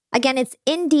 Again, it's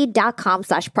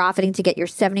Indeed.com/profiting to get your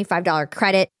 $75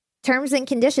 credit. Terms and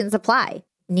conditions apply.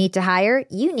 Need to hire?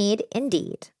 You need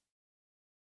Indeed.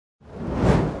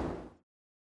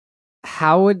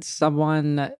 How would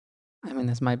someone, I mean,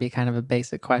 this might be kind of a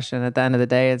basic question. At the end of the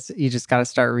day, it's you just got to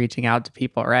start reaching out to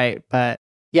people, right? But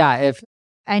yeah, if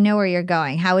I know where you're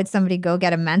going. How would somebody go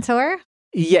get a mentor?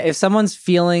 if someone's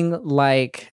feeling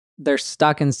like they're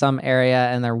stuck in some area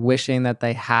and they're wishing that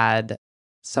they had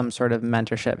some sort of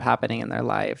mentorship happening in their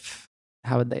life,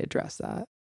 how would they address that?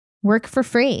 Work for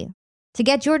free. To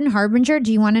get Jordan Harbinger,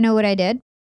 do you want to know what I did?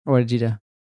 What did you do?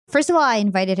 First of all, I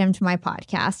invited him to my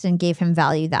podcast and gave him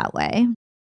value that way.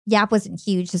 Yap wasn't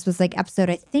huge. This was like episode,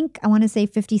 I want to say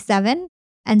 57.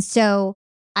 And so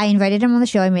I invited him on the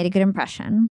show. I made a good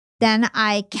impression. Then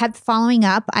I kept following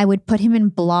up. I would put him in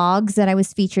blogs that I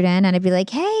was featured in. And I'd be like,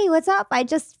 hey, what's up? I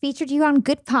just featured you on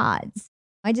Good Pods.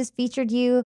 I just featured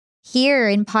you here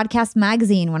in Podcast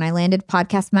Magazine when I landed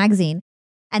Podcast Magazine.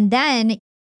 And then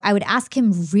I would ask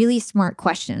him really smart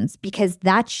questions because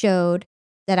that showed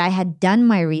that I had done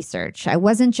my research. I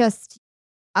wasn't just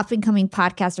up and coming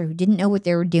podcaster who didn't know what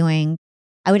they were doing.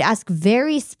 I would ask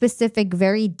very specific,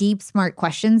 very deep, smart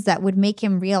questions that would make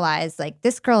him realize like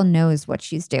this girl knows what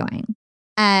she's doing.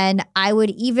 And I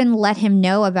would even let him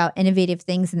know about innovative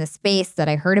things in the space that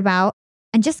I heard about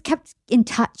and just kept in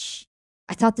touch.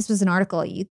 I thought this was an article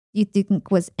you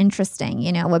think was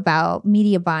interesting, about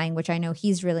media buying, which I know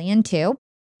he's really into.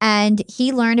 And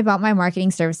he learned about my marketing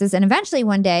services. And eventually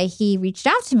one day he reached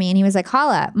out to me and he was like,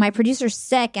 Hala, my producer's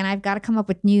sick and I've got to come up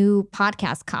with new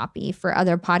podcast copy for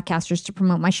other podcasters to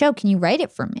promote my show. Can you write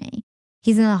it for me?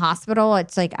 He's in the hospital.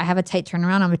 It's like, I have a tight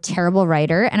turnaround. I'm a terrible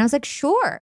writer. And I was like,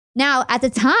 sure. Now, at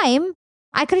the time,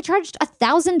 I could have charged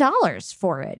 $1,000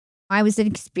 for it. I was an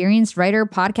experienced writer,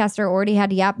 podcaster, already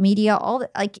had Yap Media,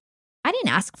 I didn't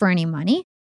ask for any money.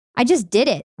 I just did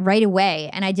it right away.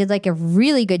 And I did like a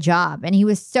really good job. And he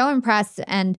was so impressed.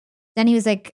 And then he was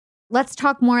like, let's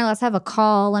talk more. Let's have a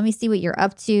call. Let me see what you're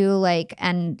up to.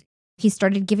 And he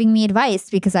started giving me advice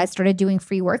because I started doing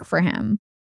free work for him.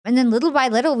 And then little by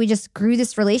little, we just grew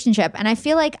this relationship. And I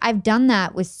feel like I've done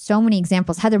that with so many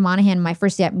examples. Heather Monahan, my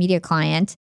first Yap Media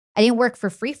client, I didn't work for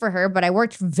free for her, but I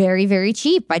worked very, very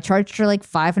cheap. I charged her like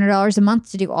 $500 a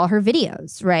month to do all her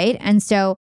videos, right? And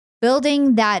so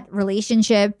building that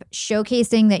relationship,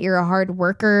 showcasing that you're a hard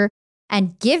worker,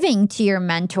 and giving to your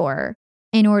mentor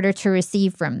in order to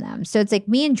receive from them. So it's like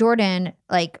me and Jordan,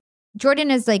 Jordan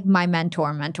is like my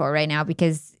mentor right now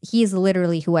because he's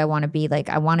literally who I want to be. Like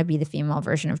I want to be the female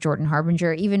version of Jordan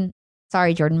Harbinger, even,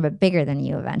 sorry, Jordan, but bigger than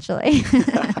you eventually.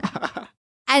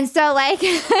 And so like,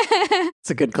 It's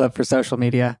a good clip for social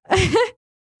media.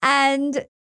 and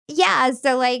yeah,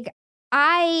 so like,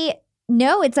 I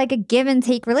know it's like a give and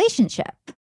take relationship.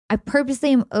 I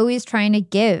purposely am always trying to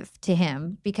give to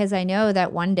him because I know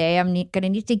that one day I'm going to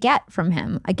need to get from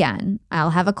him again.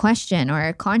 I'll have a question or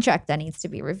a contract that needs to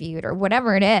be reviewed or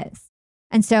whatever it is.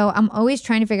 And so I'm always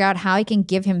trying to figure out how I can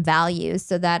give him value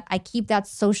so that I keep that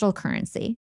social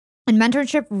currency. And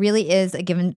mentorship really is a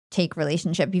give and take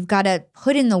relationship. You've got to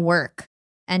put in the work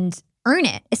and earn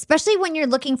it, especially when you're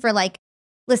looking for like,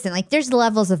 listen, like there's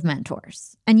levels of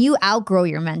mentors and you outgrow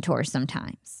your mentors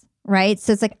sometimes. Right.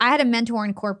 So it's like I had a mentor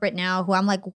in corporate now who I'm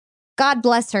like, God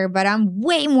bless her, but I'm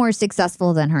way more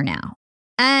successful than her now.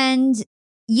 And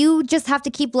you just have to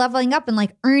keep leveling up and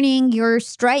like earning your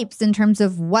stripes in terms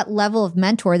of what level of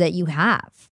mentor that you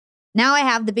have. Now I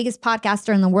have the biggest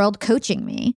podcaster in the world coaching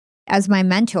me as my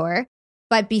mentor.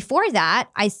 But before that,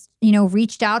 I,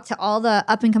 reached out to all the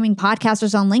up and coming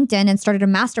podcasters on LinkedIn and started a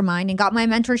mastermind and got my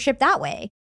mentorship that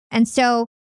way. And so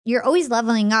you're always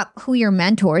leveling up who your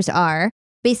mentors are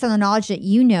based on the knowledge that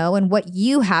you know and what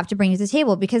you have to bring to the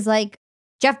table. Because like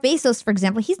Jeff Bezos, for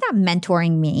example, he's not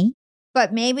mentoring me,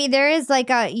 but maybe there is like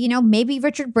maybe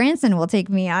Richard Branson will take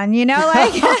me on,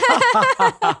 like.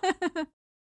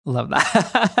 Love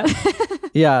that.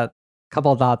 Yeah. A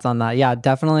couple of thoughts on that. Yeah,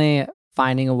 definitely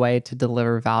finding a way to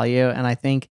deliver value. And I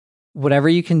think whatever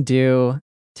you can do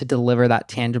to deliver that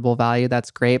tangible value,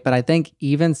 that's great. But I think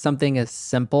even something as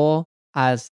simple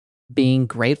as being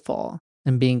grateful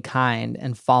and being kind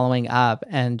and following up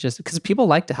and just because people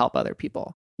like to help other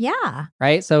people. Yeah.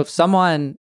 Right. So if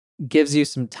someone gives you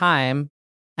some time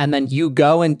and then you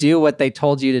go and do what they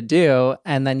told you to do,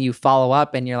 and then you follow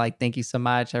up and you're like, thank you so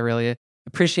much. I really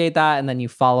appreciate that. And then you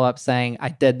follow up saying, I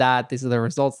did that. These are the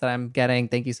results that I'm getting.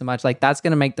 Thank you so much. Like that's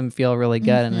going to make them feel really good.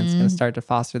 And it's going to start to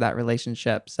foster that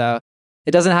relationship. So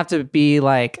it doesn't have to be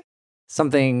like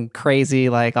something crazy,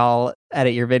 like I'll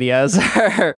edit your videos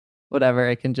or whatever.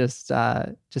 It can just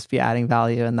be adding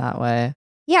value in that way.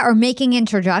 Yeah. Or making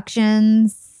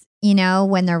introductions,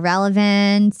 when they're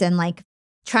relevant and like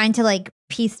trying to like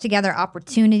piece together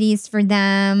opportunities for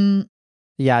them.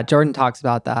 Yeah. Jordan talks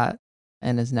about that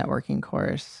in his networking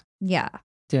course. Yeah.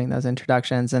 Doing those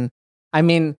introductions. And I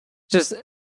mean, just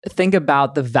think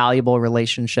about the valuable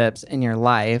relationships in your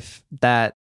life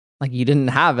that like you didn't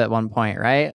have at one point,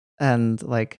 right? And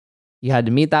like you had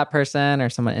to meet that person or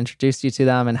someone introduced you to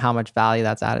them and how much value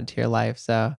that's added to your life.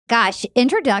 So gosh,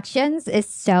 introductions is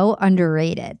so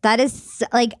underrated. That is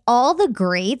like all the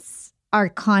greats are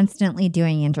constantly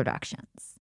doing introductions.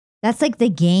 That's like the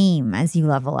game as you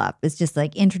level up. It's just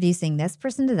like introducing this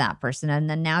person to that person. And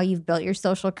then now you've built your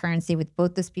social currency with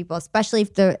both those people, especially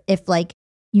if like,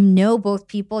 both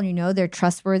people and they're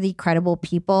trustworthy, credible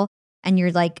people. And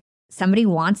you're like, somebody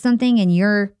wants something and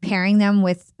you're pairing them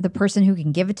with the person who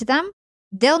can give it to them.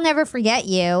 They'll never forget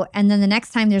you. And then the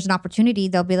next time there's an opportunity,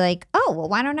 they'll be like, oh, well,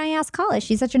 why don't I ask Hala?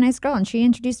 She's such a nice girl and she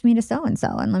introduced me to so-and-so.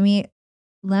 And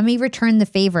let me return the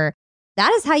favor.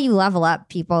 That is how you level up,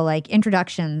 people. Like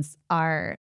introductions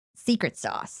are secret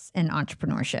sauce in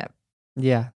entrepreneurship.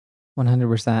 Yeah,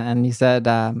 100%. And you said,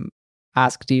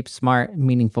 ask deep, smart,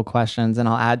 meaningful questions. And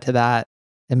I'll add to that.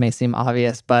 It may seem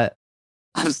obvious, but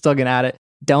I'm still going to add it.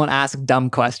 Don't ask dumb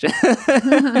questions.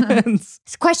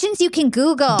 Questions you can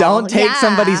Google. Don't take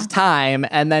somebody's time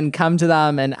and then come to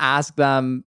them and ask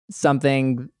them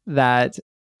something that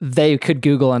they could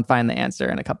Google and find the answer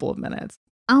in a couple of minutes.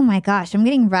 Oh my gosh, I'm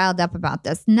getting riled up about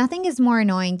this. Nothing is more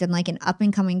annoying than like an up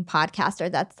and coming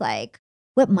podcaster that's like,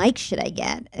 what mic should I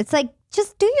get? It's like,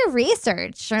 just do your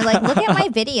research or like look at my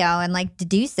video and like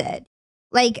deduce it.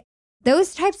 Like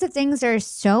those types of things are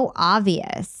so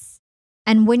obvious.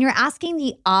 And when you're asking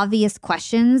the obvious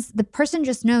questions, the person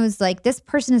just knows like this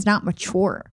person is not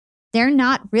mature. They're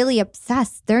not really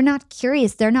obsessed. They're not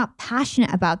curious. They're not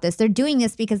passionate about this. They're doing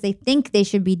this because they think they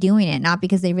should be doing it, not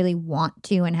because they really want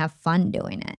to and have fun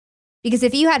doing it. Because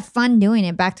if you had fun doing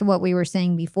it, back to what we were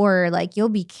saying before, like you'll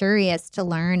be curious to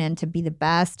learn and to be the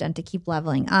best and to keep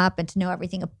leveling up and to know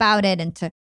everything about it and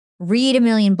to read a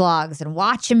million blogs and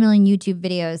watch a million YouTube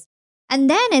videos. And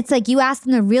then it's like you ask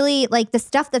them the really like the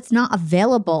stuff that's not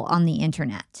available on the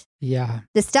internet. Yeah.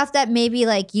 The stuff that maybe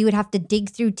like you would have to dig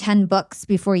through 10 books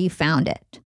before you found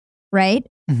it. Right?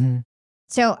 Mm-hmm.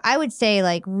 So I would say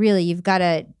like really you've got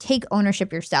to take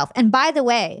ownership yourself. And by the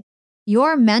way,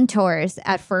 your mentors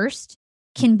at first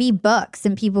can be books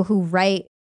and people who write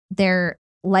their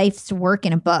life's work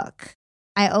in a book.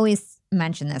 I always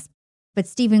mention this, but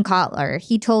Stephen Kotler,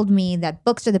 he told me that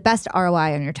books are the best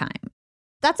ROI on your time.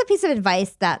 That's a piece of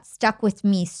advice that stuck with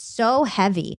me so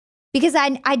heavy because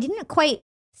I didn't quite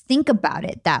think about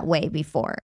it that way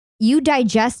before. You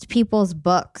digest people's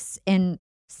books in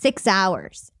 6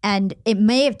 hours, and it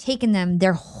may have taken them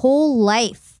their whole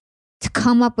life to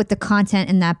come up with the content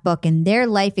in that book and their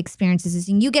life experiences,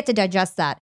 and you get to digest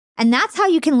that. And that's how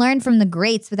you can learn from the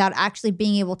greats without actually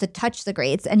being able to touch the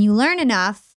greats. And you learn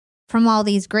enough from all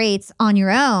these greats on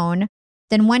your own,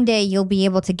 then one day you'll be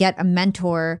able to get a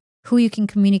mentor who you can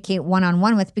communicate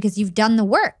one-on-one with because you've done the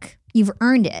work. You've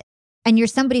earned it. And you're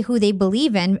somebody who they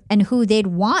believe in and who they'd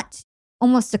want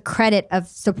almost a credit of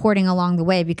supporting along the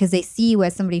way because they see you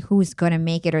as somebody who's going to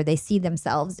make it or they see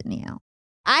themselves in you.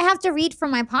 I have to read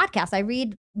from my podcast. I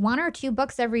read 1 or 2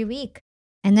 books every week.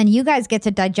 And then you guys get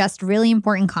to digest really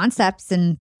important concepts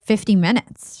in 50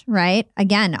 minutes, right?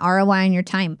 Again, ROI on your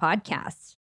time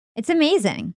podcast. It's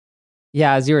amazing.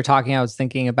 Yeah, as you were talking, I was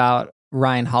thinking about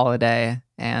Ryan Holiday,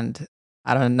 and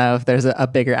I don't know if there's a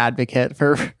bigger advocate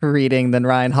for reading than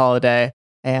Ryan Holiday.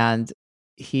 And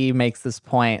he makes this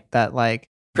point that, like,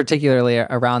 particularly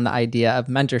around the idea of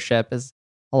mentorship, is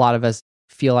a lot of us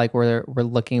feel like we're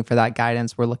looking for that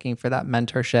guidance, we're looking for that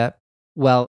mentorship.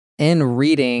 Well, in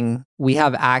reading, we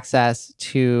have access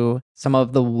to some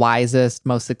of the wisest,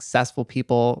 most successful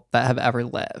people that have ever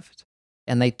lived.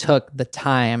 And they took the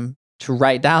time to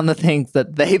write down the things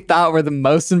that they thought were the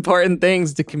most important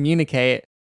things to communicate.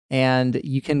 And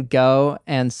you can go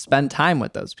and spend time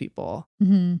with those people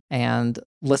and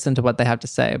listen to what they have to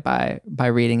say by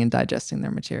reading and digesting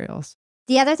their materials.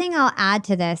 The other thing I'll add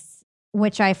to this,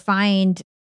 which I find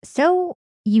so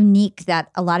unique that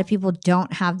a lot of people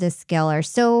don't have this skill, or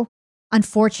so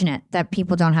unfortunate that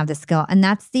people don't have this skill, and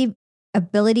that's the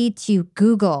ability to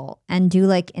Google and do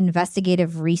like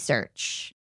investigative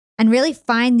research and really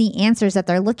find the answers that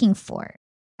they're looking for.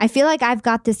 I feel like I've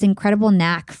got this incredible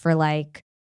knack for like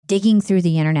digging through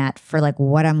the internet for like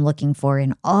what I'm looking for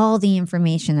and all the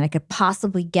information that I could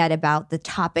possibly get about the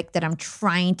topic that I'm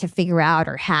trying to figure out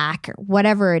or hack or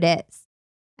whatever it is.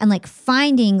 And like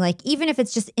finding, like, even if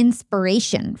it's just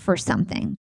inspiration for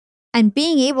something and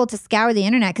being able to scour the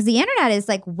internet, because the internet is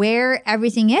like where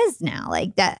everything is now,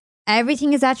 like that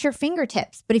everything is at your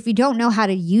fingertips. But if you don't know how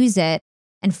to use it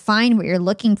and find what you're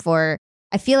looking for,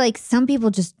 I feel like some people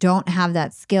just don't have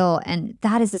that skill. And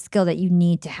that is a skill that you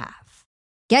need to have.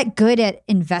 Get good at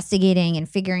investigating and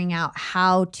figuring out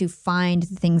how to find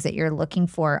the things that you're looking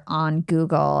for on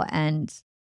Google. And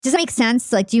does that make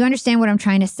sense? Like, do you understand what I'm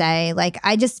trying to say? Like,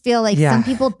 I just feel like some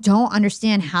people don't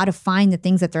understand how to find the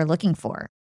things that they're looking for.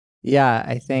 Yeah,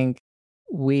 I think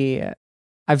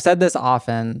I've said this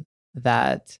often,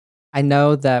 that I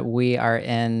know that we are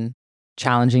in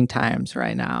challenging times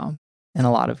right now in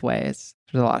a lot of ways.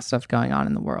 There's a lot of stuff going on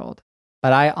in the world.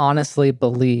 But I honestly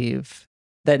believe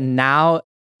that now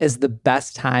is the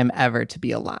best time ever to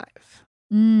be alive.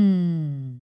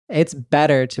 It's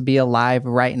better to be alive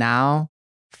right now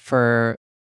for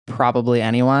probably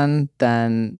anyone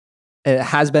than it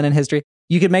has been in history.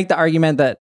 You could make the argument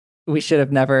that we should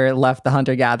have never left the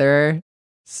hunter-gatherer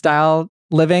style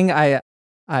living. I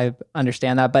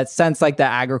understand that. But since like the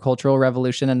agricultural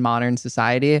revolution in modern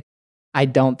society, I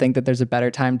don't think that there's a better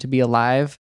time to be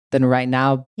alive than right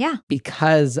now. Yeah.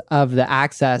 Because of the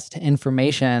access to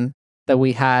information that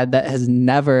we had that has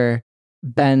never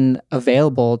been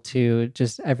available to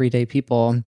just everyday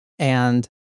people, and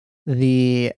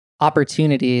the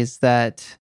opportunities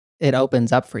that it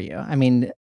opens up for you. I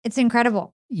mean, it's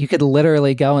incredible. You could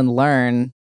literally go and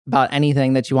learn about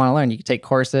anything that you want to learn. You could take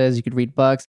courses, you could read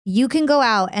books. You can go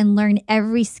out and learn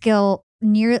every skill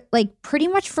pretty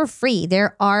much for free.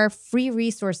 There are free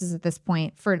resources at this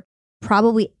point for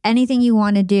probably anything you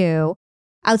want to do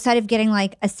outside of getting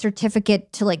like a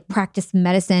certificate to like practice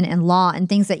medicine and law and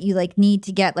things that you like need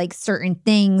to get like certain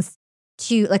things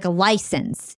to like a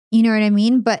license. You know what I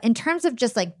mean? But in terms of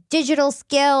just like digital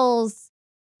skills,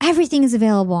 everything is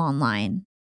available online.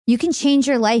 You can change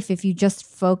your life if you just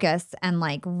focus and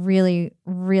like really,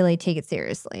 really take it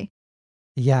seriously.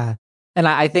 Yeah. And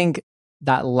I think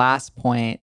that last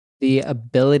point, the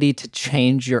ability to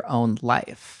change your own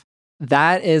life,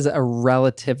 that is a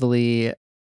relatively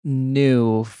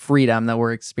new freedom that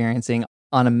we're experiencing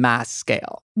on a mass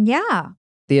scale. Yeah.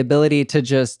 The ability to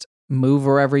just move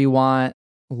wherever you want,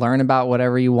 learn about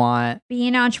whatever you want. Be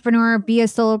an entrepreneur, be a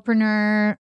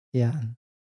solopreneur. Yeah.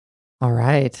 All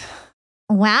right.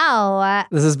 Wow.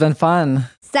 This has been fun.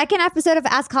 Second episode of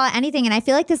AskHala Anything, and I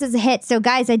feel like this is a hit. So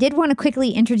guys, I did want to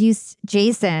quickly introduce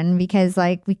Jason because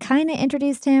like we kind of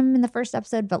introduced him in the first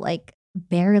episode, but like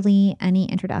barely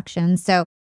any introduction. So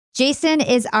Jason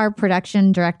is our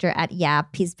production director at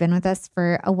Yap. He's been with us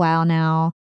for a while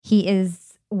now. He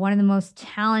is one of the most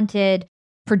talented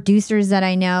producers that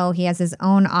I know. He has his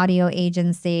own audio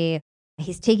agency.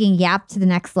 He's taking Yap to the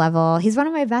next level. He's one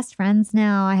of my best friends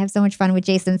now. I have so much fun with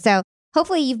Jason. So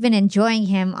hopefully you've been enjoying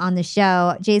him on the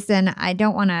show. Jason, I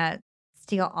don't want to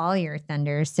steal all your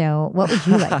thunder. So what would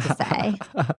you like to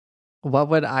say? What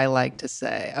would I like to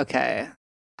say? Okay.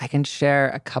 I can share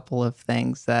a couple of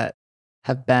things that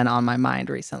have been on my mind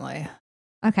recently.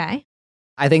 Okay.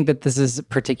 I think that this is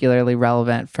particularly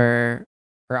relevant for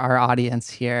our audience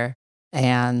here.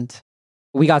 And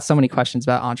we got so many questions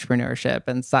about entrepreneurship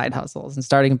and side hustles and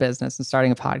starting a business and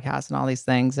starting a podcast and all these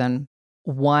things. And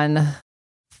one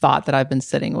thought that I've been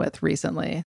sitting with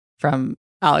recently from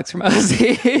Alex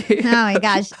Ramosi. Oh my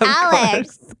gosh.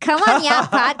 Alex, come on, yeah,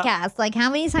 podcast. Like, how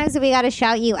many times have we got to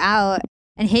shout you out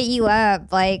and hit you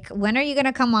up? Like, when are you going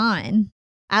to come on?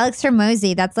 Alex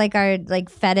Ramosi, that's like our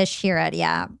fetish here at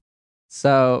Yap.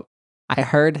 So I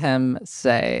heard him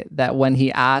say that when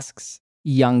he asks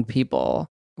young people,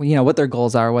 what their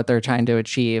goals are, what they're trying to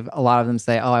achieve, a lot of them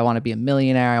say, oh, I want to be a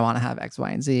millionaire. I want to have X,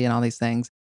 Y, and Z and all these things.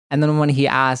 And then when he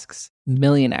asks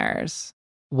millionaires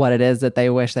what it is that they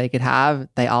wish they could have,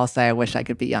 they all say, I wish I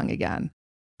could be young again.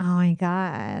 Oh my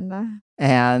God.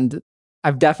 And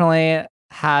I've definitely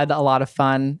had a lot of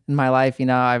fun in my life.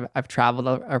 I've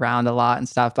traveled around a lot and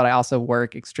stuff, but I also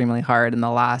work extremely hard in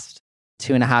the last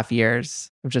 2.5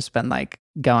 years. I've just been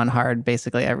going hard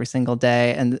basically every single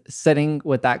day. And sitting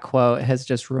with that quote has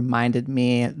just reminded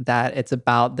me that it's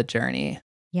about the journey.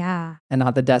 Yeah. And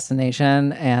not the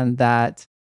destination. And that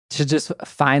to just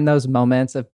find those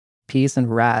moments of peace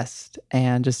and rest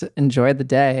and just enjoy the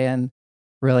day and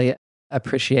really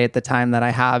appreciate the time that I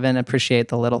have and appreciate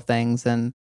the little things.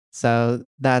 And so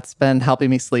that's been helping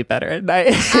me sleep better at night.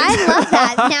 I love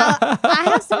that. Now, I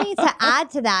have something to add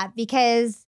to that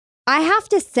because I have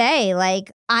to say,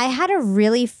 I had a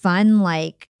really fun,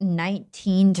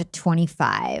 19 to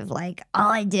 25.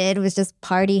 All I did was just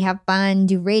party, have fun,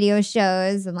 do radio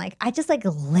shows. And I just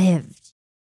lived.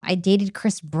 I dated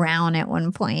Chris Brown at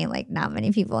one point. Not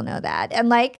many people know that.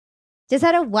 And just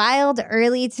had a wild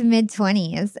early to mid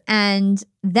 20s. And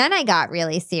then I got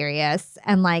really serious.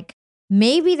 And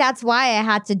maybe that's why I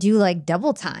had to do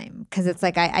double time. Cause it's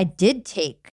I did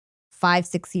take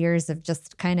 5-6 years of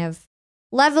just kind of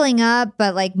leveling up,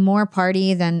 but more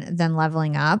party than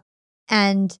leveling up.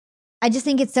 And I just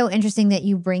think it's so interesting that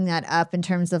you bring that up in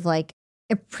terms of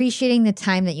appreciating the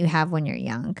time that you have when you're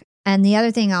young. And the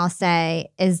other thing I'll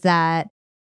say is that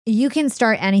you can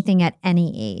start anything at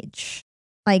any age.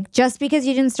 Just because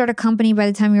you didn't start a company by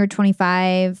the time you were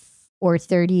 25 or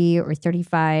 30 or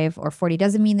 35 or 40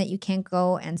 doesn't mean that you can't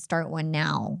go and start one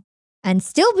now and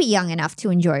still be young enough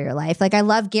to enjoy your life. I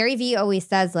love Gary Vee always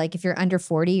says, if you're under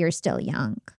 40, you're still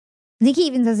young. I think he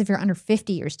even says if you're under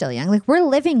 50, you're still young. We're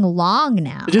living long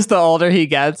now. Just the older he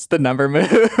gets, the number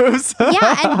moves.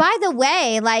 Yeah. And by the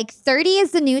way, 30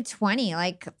 is the new 20.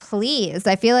 Please.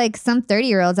 I feel some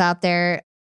 30-year-olds out there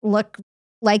look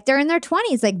like they're in their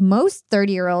 20s. Most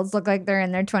 30-year-olds look like they're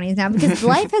in their 20s now because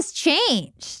life has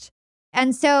changed.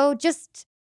 And so just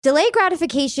delay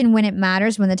gratification when it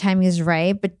matters, when the timing is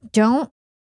right, but don't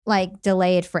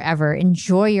delay it forever.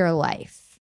 Enjoy your life.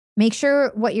 Make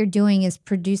sure what you're doing is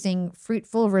producing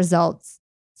fruitful results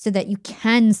so that you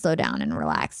can slow down and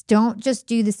relax. Don't just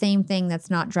do the same thing that's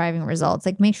not driving results.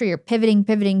 Make sure you're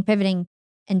pivoting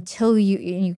until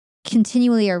you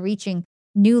continually are reaching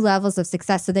new levels of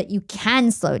success so that you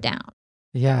can slow down.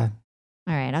 Yeah.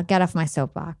 All right, I'll get off my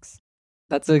soapbox.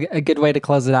 That's a good way to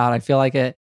close it out. I feel like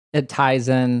it ties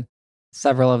in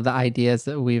several of the ideas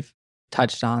that we've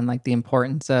touched on, the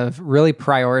importance of really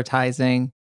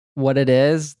prioritizing what it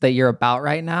is that you're about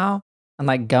right now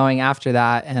and going after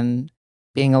that and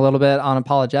being a little bit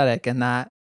unapologetic in that.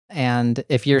 And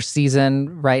if your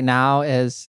season right now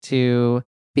is to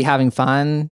be having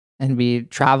fun and be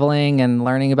traveling and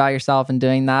learning about yourself and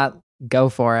doing that, go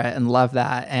for it and love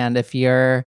that. And if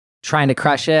you're trying to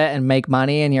crush it and make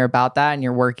money and you're about that and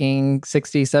you're working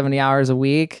 60, 70 hours a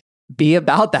week, be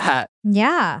about that.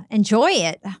 Yeah. Enjoy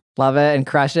it. Love it and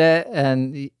crush it.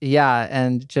 And yeah.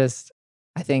 And just,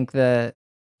 I think the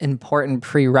important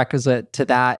prerequisite to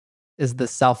that is the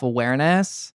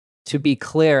self-awareness to be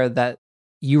clear that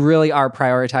you really are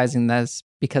prioritizing this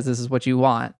because this is what you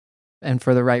want and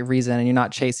for the right reason. And you're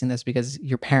not chasing this because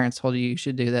your parents told you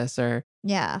should do this or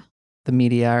the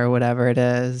media or whatever it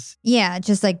is. Yeah.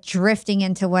 Just drifting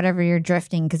into whatever you're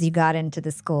drifting because you got into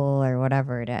the school or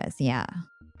whatever it is. Yeah.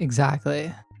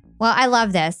 Exactly. Well, I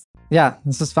love this. Yeah,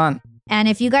 this is fun. And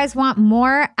if you guys want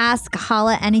more Ask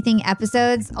Hala Anything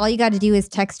episodes, all you got to do is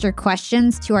text your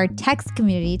questions to our text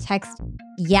community. Text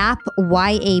YAP,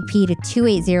 Y-A-P to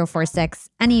 28046.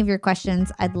 Any of your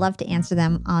questions, I'd love to answer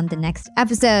them on the next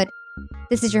episode.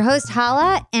 This is your host,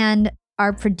 Hala, and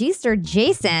Our producer,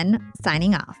 Jason,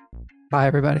 signing off. Bye,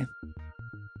 everybody.